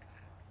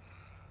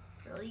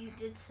 Well, you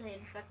did say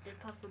infected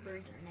puffer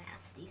birds are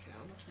nasty, so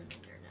I'm assuming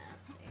they're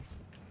nasty.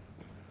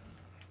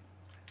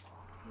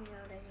 You know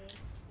what I mean?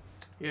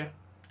 Yeah.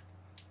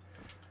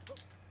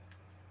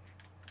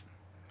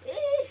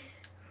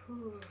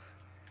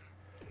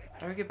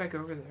 How do I get back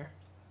over there?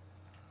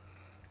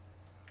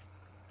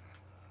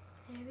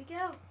 There we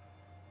go.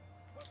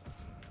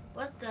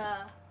 What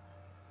the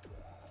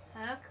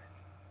heck?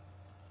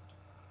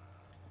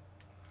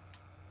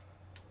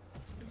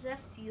 Is that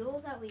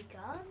fuel that we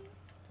got?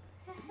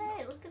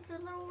 Hey, look at the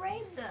little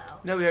rainbow.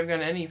 No, we haven't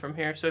gotten any from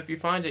here, so if you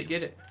find it,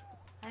 get it.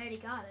 I already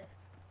got it.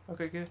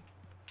 Okay, good.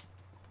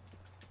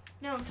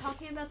 No, I'm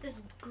talking about this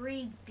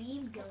green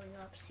beam going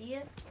up. See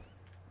it?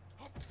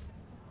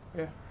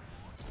 Yeah.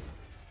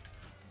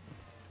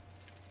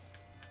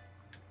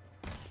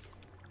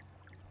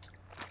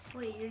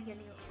 Wait, you're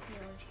getting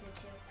the orange good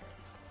too.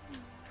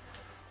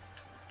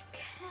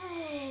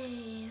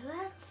 Okay,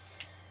 let's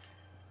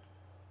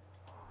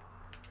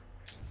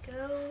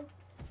go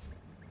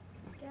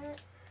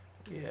get...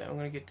 Yeah, I'm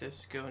gonna get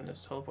this, go in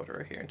this teleporter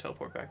right here and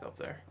teleport back up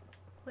there.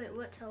 Wait,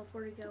 what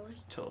teleporter going?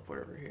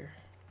 Teleport over here.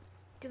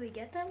 Did we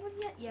get that one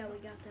yet? Yeah, we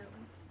got that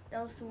one.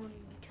 That was the one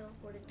you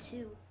teleported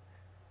to.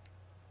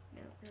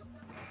 No.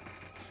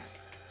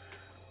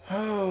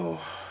 Oh,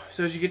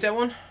 so did you get that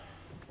one?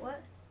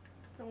 What?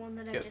 The one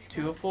that I Yep, just got?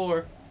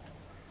 204.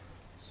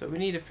 So we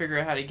need to figure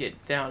out how to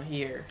get down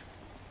here.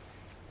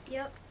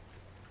 Yep.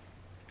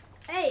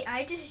 Hey,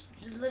 I just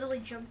literally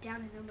jumped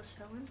down and almost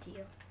fell into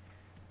you.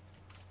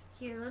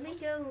 Here, let me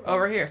go. Oh,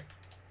 right here.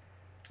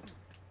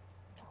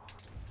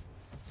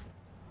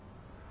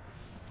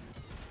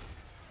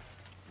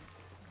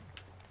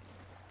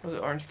 Was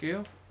it orange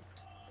goo?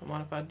 Don't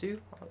mind if I do.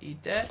 I'll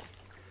eat that.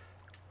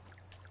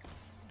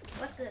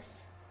 What's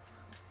this?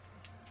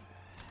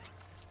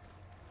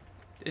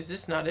 Is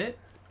this not it?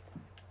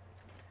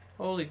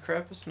 Holy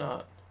crap, it's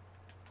not.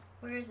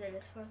 Where is it?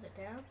 As far as it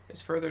down?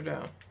 It's further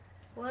down.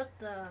 What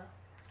the?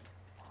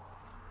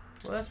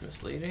 Well, that's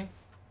misleading.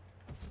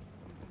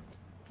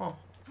 Oh.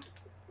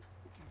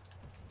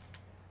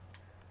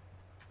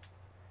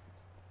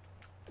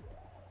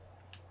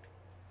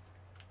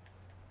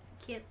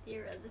 Can't see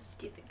around this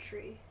stupid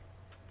tree.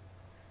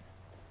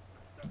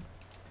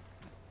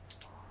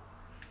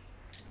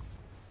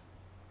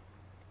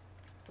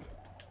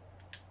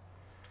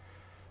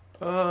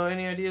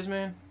 Any ideas,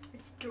 man?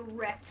 It's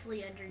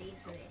directly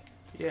underneath me.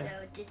 Yeah.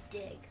 So just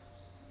dig.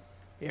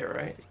 Yeah,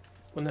 right.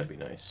 Wouldn't that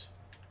be nice?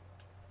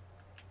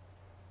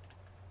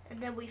 And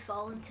then we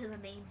fall into the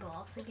main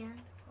boss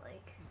again.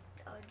 Like,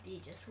 that would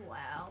be just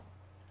wow.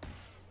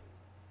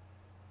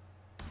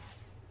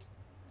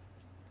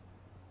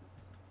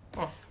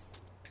 Oh.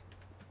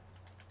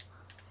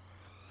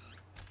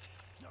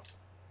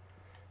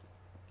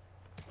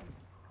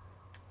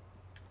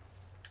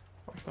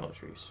 Marshmallow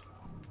trees.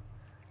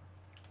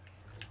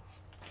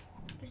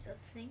 There's a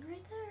thing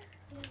right there?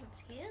 You haven't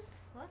scanned?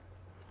 What?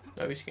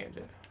 No, we scanned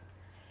it.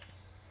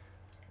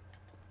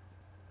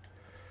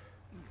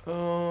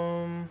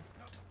 No,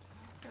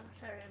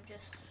 sorry, I'm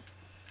just...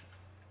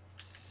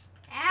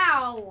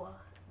 Ow!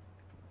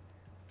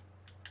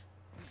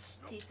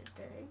 Stupid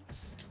thing.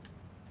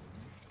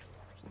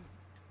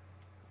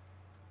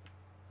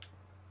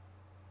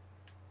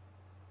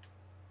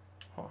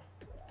 Huh.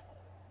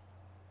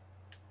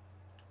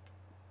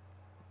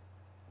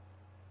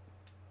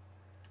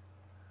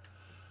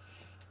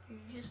 You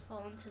just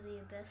fall into the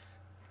abyss.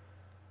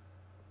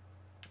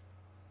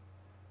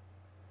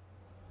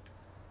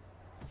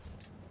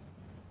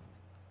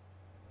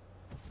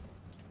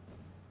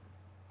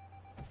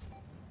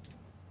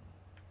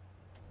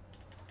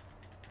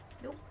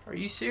 Nope. Are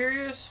you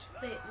serious?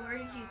 Wait, where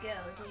did you go?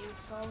 Did you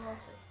fall off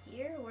of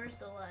here? Where's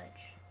the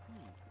ledge?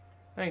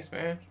 Thanks,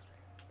 man.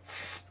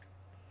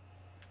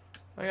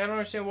 Like, I don't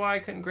understand why I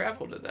couldn't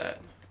grapple to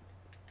that.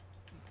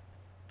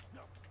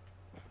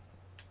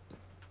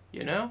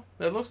 You know?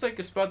 That looks like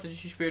a spot that you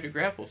should be able to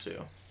grapple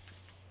to.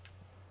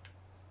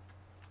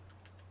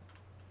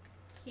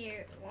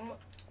 Here, well,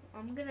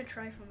 I'm gonna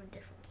try from a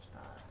different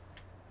spot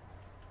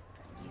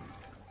than you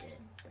did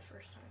the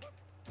first time.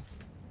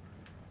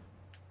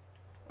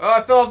 Oh,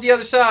 I fell off the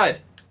other side!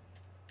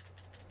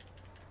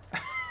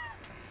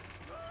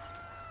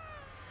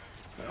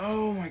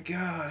 Oh my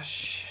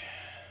gosh.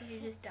 Did you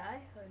just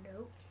die? Or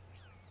nope?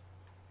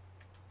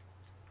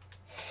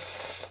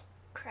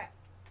 Crap.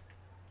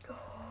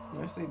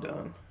 Nicely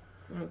done.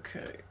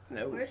 Okay.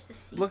 No. Where's the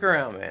seat? Look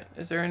around, man.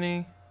 Is there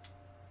any...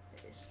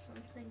 There's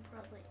something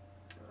probably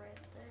right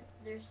there.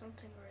 There's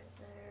something right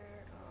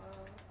there.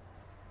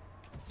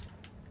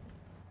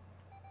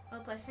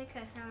 Oh, I think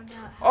I found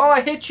out how... Oh,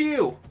 I hit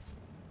you!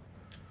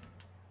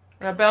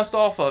 And I bounced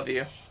off of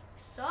you.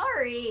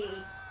 Sorry!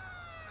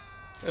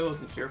 It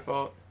wasn't your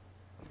fault.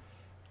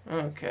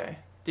 Okay.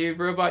 Dude,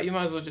 robot, you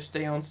might as well just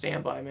stay on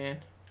standby, man.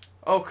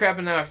 Oh, crap,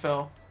 and now I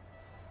fell.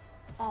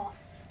 Off.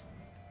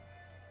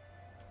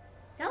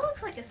 That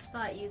looks like a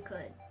spot you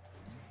could.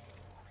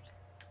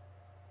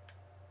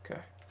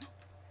 Okay.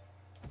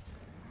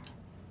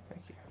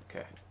 Thank you.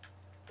 Okay.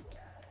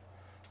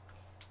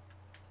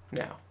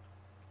 Now.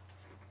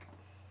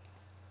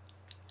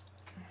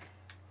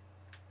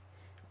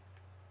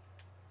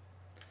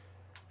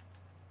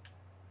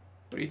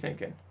 What are you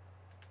thinking?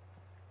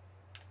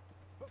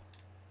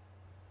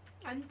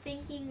 I'm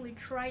thinking we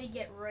try to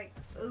get right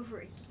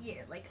over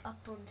here, like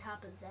up on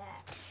top of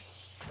that.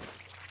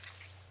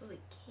 But we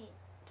can't.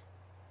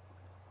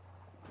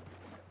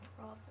 That's the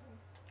problem.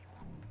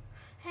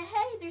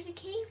 Hey, there's a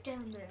cave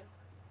down there.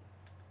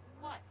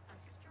 What a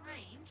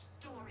strange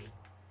story.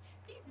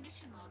 These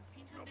mission logs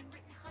seem to have been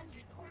written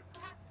hundreds or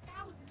perhaps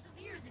thousands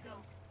of years ago.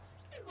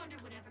 I wonder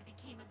whatever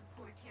became of the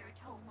poor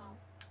Teratomo.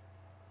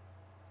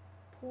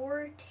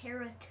 Poor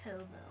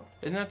Teratomo.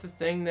 Isn't that the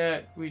thing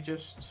that we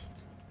just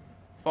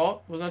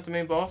fought? Wasn't that the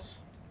main boss?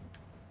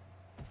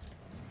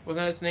 Wasn't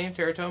that its name,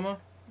 Teratomo?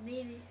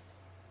 Maybe.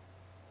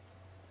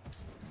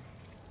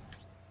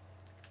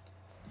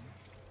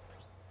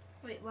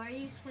 Wait, why are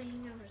you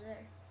swinging over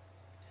there?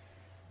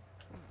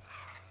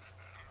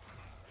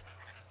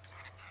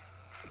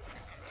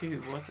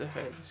 Dude, what the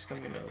heck? This is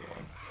gonna be another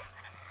one.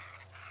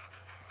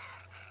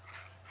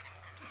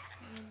 As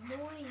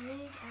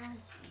annoying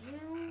as you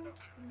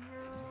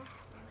know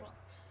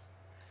what.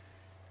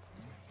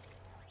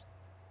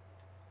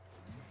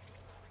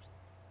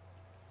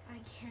 I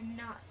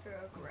cannot throw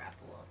a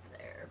grapple up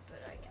there,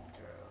 but I can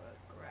throw a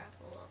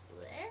grapple up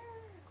there?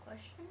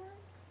 Question mark?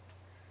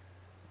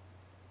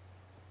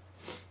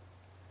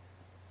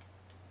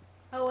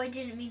 Oh, I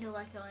didn't mean to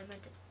let go. I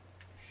meant to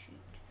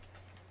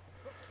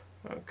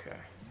Okay.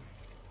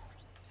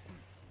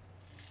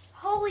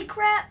 Holy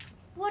crap!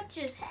 What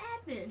just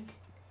happened?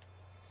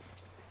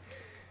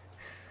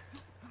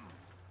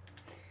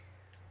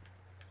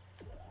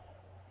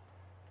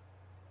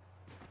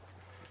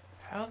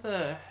 How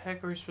the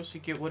heck are we supposed to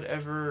get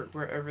whatever,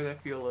 wherever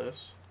that fuel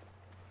is?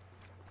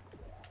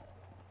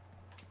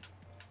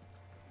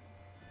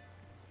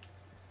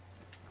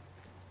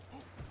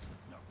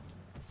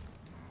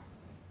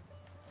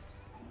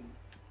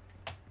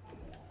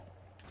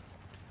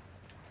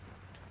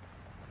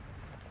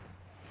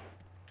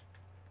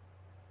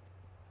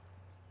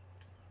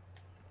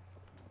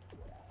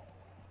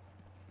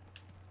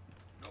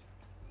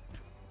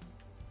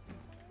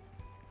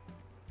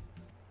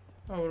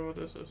 Oh, I wonder what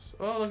this is.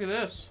 Oh, look at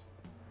this.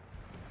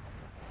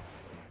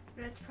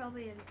 That's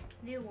probably a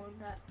new one,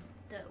 that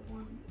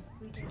one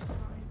we didn't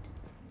find.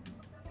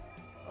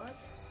 What?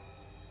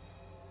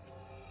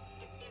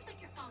 It seems like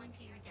you're falling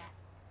to your death.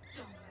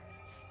 Don't worry.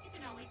 You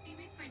can always be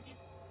reprinted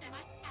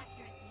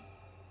semi-accurately.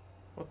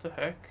 What the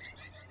heck?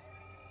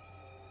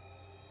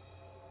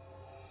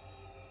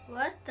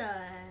 What the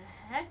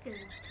heck is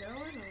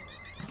going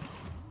on?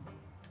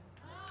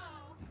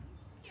 Oh,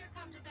 here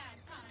come the bad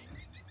times.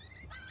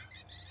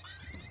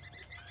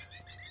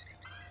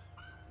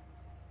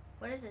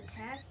 What is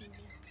attacking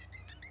you?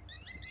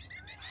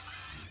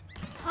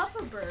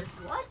 Pufferbird,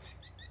 what?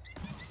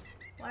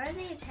 Why are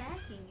they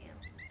attacking you?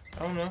 I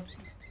don't know.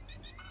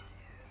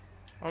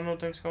 I don't know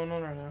what's going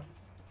on right now.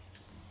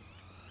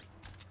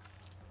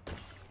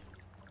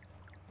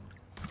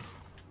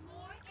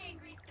 More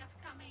angry stuff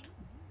coming.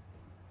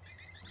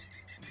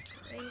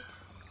 Great.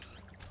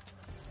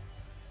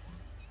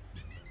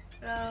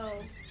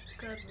 Oh,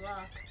 good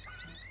luck.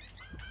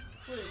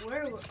 Wait,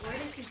 where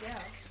did you go?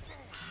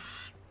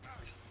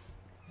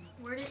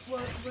 Where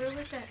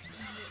was that?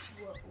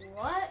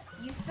 What?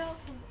 You fell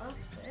from up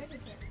there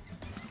again.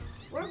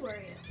 Where were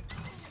you?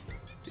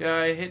 Yeah,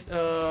 I hit,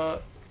 yeah,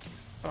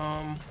 I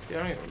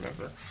don't even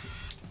remember.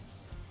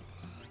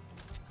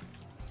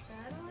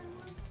 That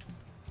one?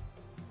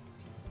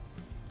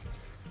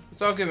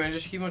 It's all good, man.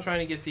 Just keep on trying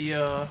to get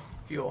the,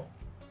 fuel.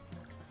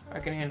 I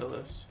can handle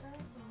this.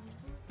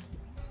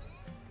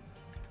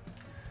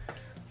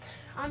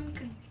 I'm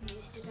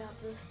confused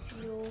about this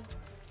fuel.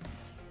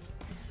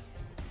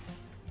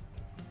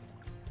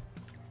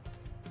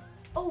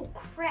 Oh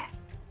crap!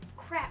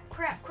 Crap!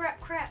 Crap!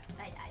 Crap! Crap!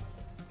 I died.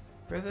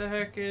 Where the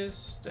heck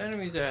is the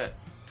enemies at?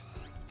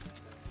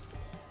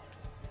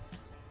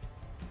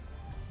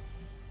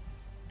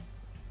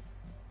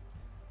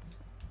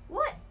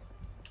 What?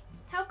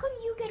 How come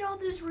you get all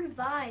those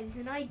revives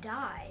and I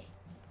die?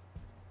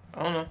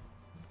 I don't know.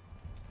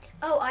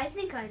 Oh, I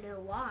think I know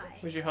why.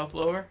 Was your health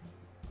lower?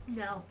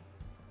 No.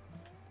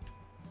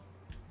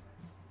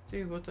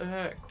 Dude, what the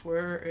heck?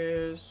 Where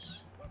is...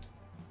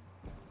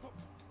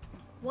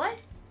 What?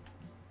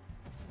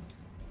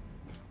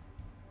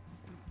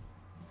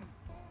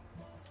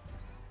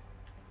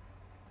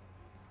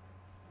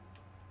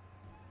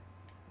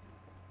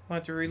 I'll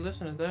have to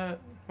re-listen to that.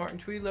 Martin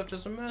Tweed left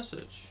us a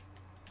message.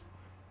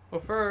 Well,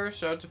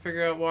 first, I have to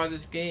figure out why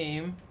this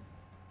game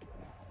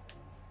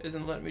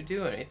isn't letting me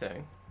do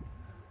anything.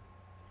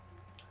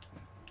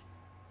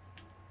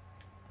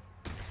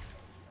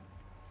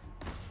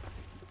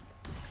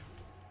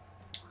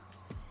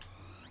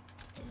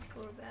 Just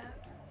go back.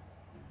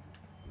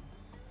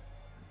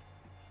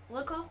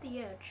 Look off the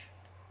edge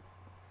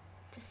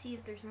to see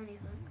if there's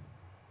anything.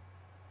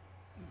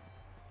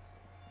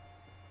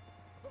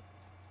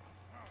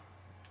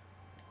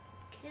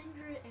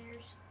 Kindred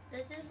heirs.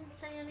 That doesn't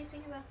say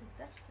anything about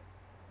investor.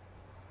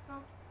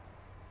 Oh.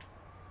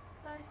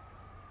 Bye.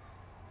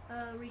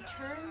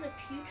 Return the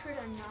putrid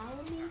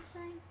anomaly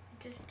thing. It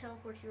just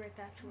teleports you right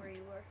back to where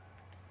you were.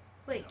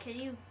 Wait, can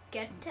you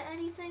get to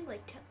anything?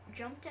 Like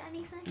jump to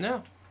anything?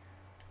 No.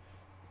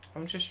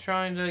 I'm just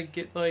trying to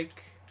get,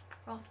 like...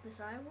 Off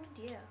this island?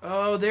 Yeah.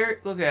 Oh, there.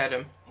 Look at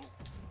him.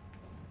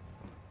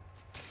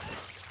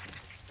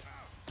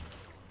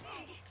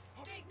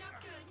 Big,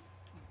 not good.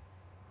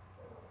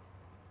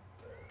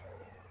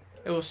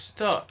 It was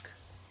stuck.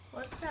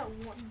 What's that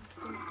one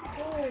thing?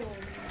 Oh,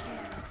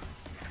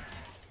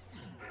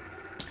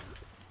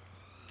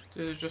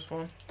 yeah. Is it just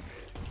one?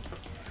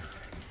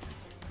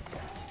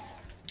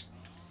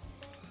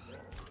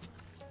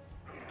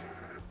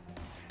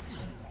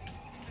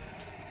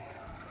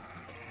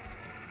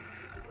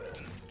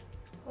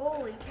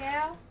 Holy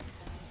cow.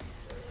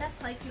 That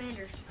Pike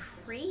Commander's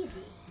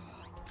crazy.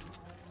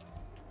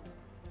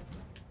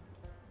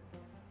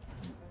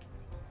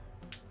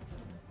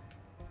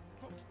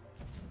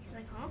 He's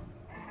like, huh?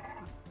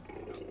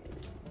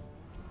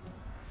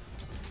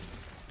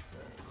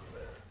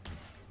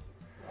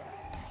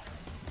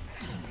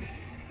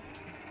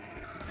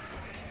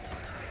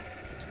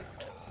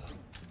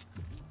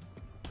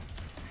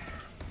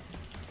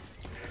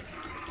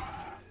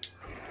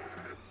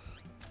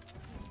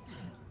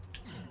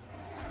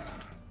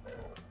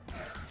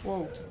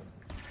 Whoa.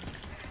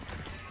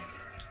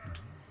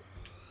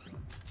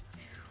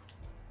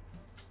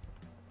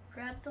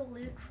 Grab the the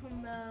loot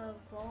from the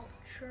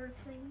vulture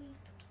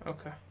thingy.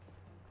 Okay.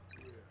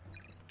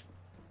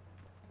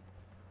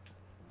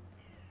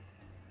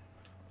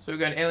 So we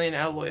got an alien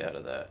alloy out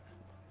of that.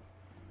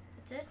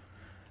 That's it?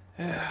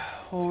 Yeah.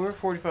 Well, we're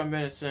 45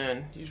 minutes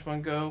in. You just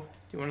want to go?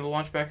 Do you want to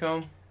launch back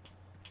home?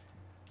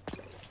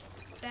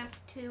 Back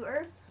to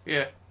Earth?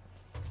 Yeah.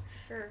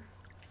 Sure.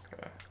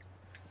 Okay.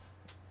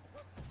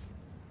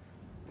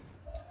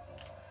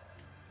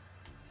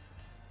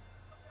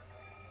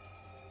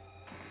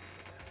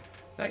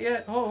 Not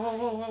yet. Ho, ho, ho,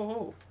 ho,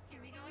 ho. Here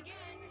we go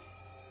again.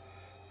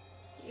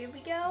 Here we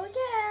go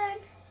again.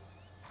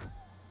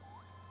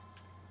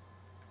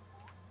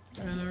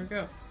 And there we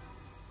go.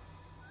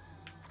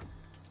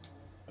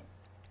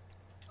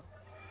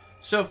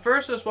 So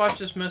first, let's watch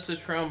this message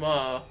from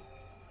Martin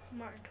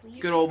Tweed.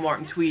 good old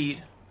Martin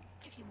Tweed,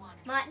 If you want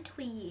it. Martin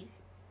Tweed.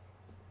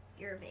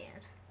 You're a man.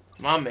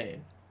 my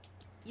man.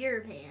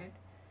 You're a man.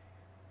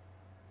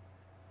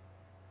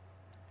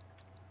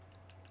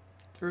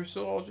 They're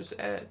still all just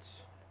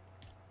ads.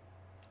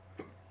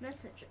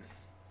 Messages.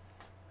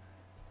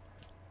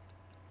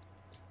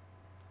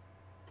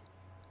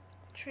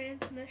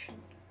 Transmission.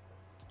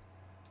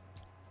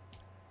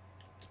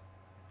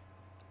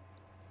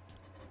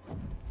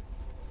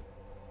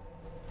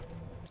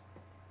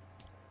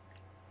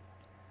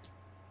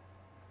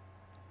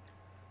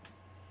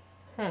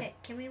 Huh. Okay,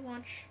 can we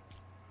launch?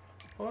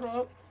 Hold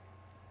up.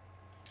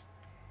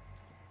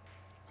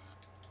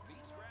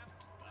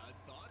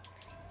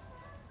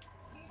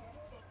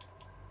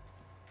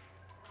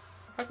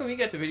 How come you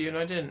got the video and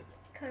I didn't?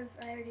 Because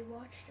I already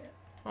watched it.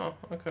 Oh,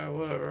 okay,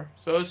 whatever.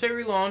 So let's say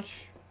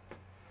relaunch.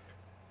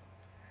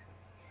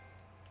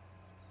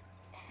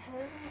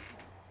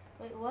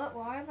 Wait, what?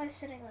 Why am I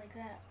sitting like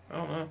that? I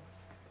don't know.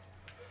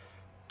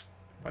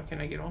 Why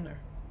can't I get on there?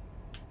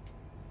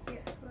 Here,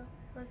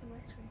 look at my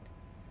screen.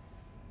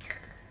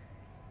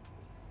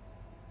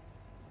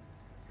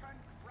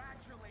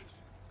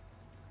 Congratulations!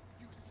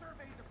 You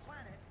surveyed the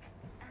planet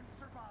and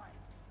survived.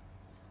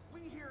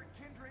 We here at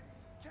Kindred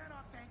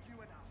cannot thank you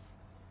enough.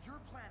 Your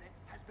planet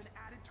has been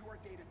added to our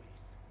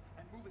database,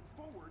 and moving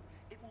forward,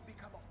 it will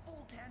become a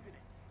full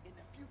candidate in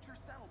the future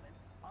settlement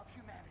of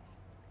humanity.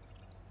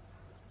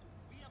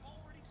 We have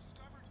already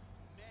discovered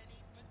many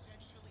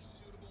potentially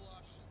suitable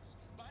options,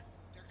 but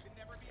there can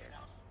never be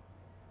enough.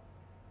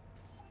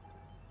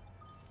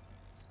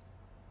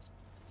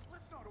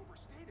 Let's not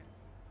overstate it.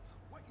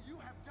 What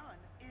you have done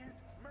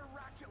is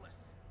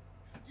miraculous.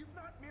 You've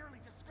not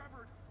merely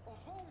discovered a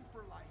home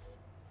for life.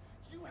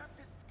 You have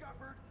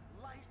discovered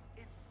life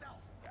itself.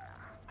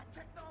 A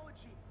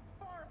technology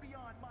far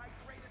beyond my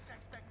greatest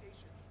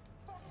expectations.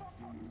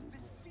 The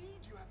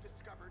seed you have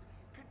discovered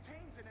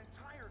contains an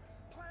entire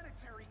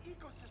planetary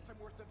ecosystem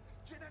worth of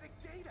genetic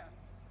data,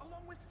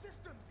 along with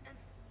systems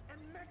and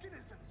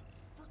mechanisms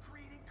for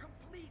creating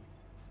complete,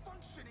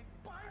 functioning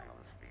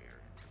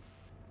biosphere.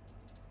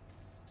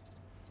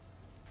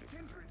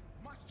 Kindred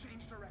must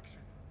change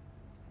direction.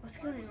 What's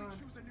Why going would on? we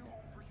choose a new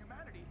home for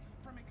humanity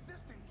from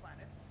existing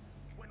planets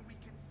when we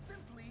can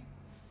simply...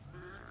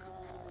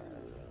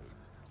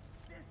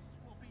 This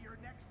will be your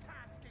next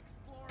task,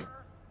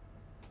 explorer.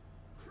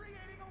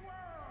 Creating a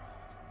world!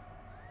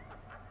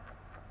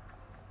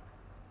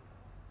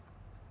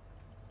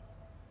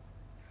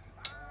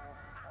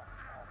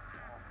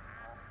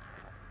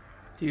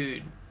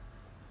 Dude,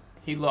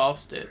 he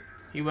lost it.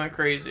 He went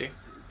crazy.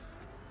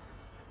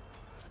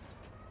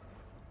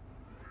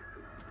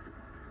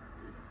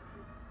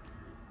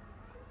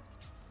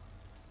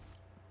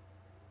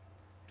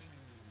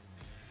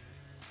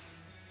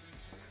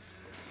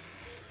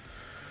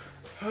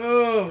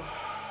 Oh.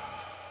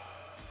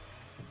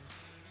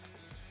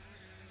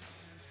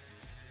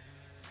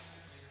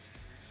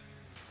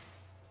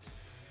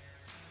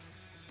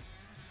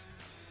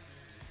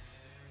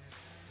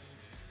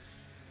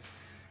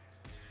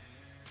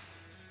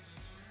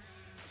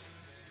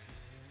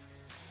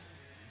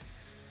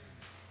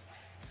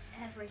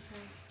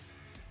 Everything.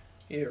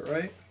 Yeah,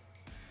 right?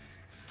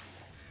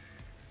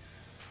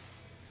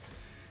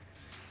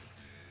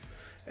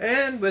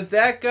 And with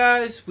that,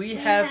 guys, we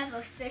have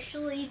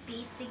officially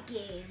beat the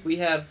game. we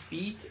have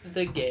beat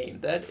the game.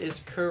 That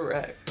is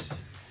correct.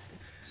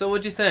 So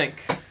what'd you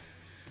think? It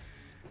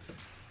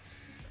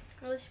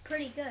was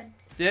pretty good.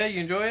 Yeah,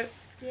 you enjoy it?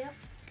 Yep.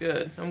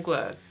 Good. I'm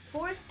glad.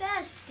 Fourth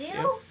best still?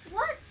 Yep.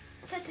 What?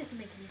 That doesn't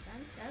make any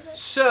sense, does it?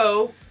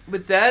 So,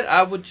 with that,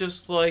 I would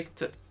just like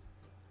to...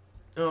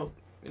 Oh,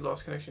 you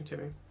lost connection to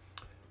me.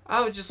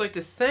 I would just like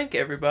to thank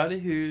everybody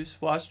who's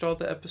watched all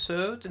the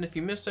episodes. And if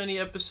you missed any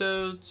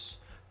episodes,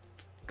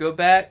 go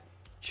back,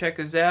 check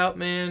us out,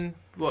 man.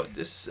 What,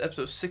 this is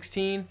episode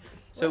 16.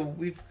 So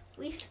we've...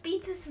 We've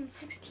beat this in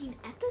 16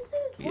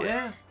 episodes?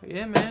 What?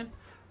 Yeah, man.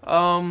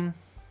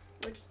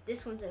 Which,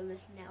 this one's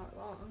almost an hour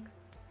long.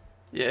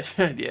 Yeah,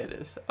 yeah, it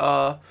is.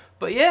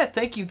 But yeah,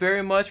 thank you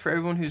very much for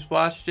everyone who's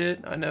watched it.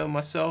 I know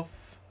myself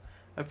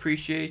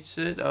appreciates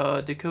it.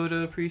 Dakota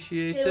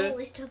appreciates It it.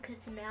 only took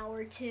us an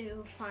hour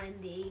to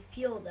find the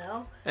fuel,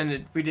 though.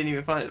 And we didn't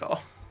even find it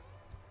all.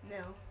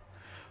 No.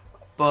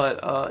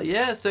 But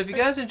yeah, so if you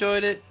guys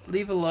enjoyed it,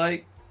 leave a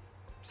like,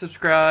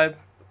 subscribe.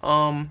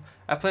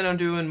 I plan on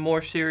doing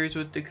more series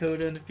with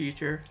Dakota in the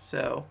future,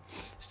 so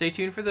stay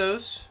tuned for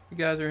those if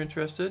you guys are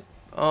interested.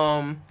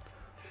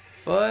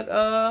 But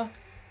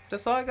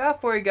that's all I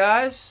got for you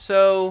guys.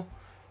 So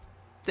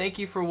thank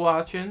you for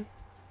watching,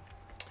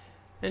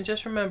 and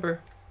just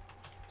remember,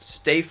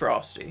 stay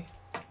frosty.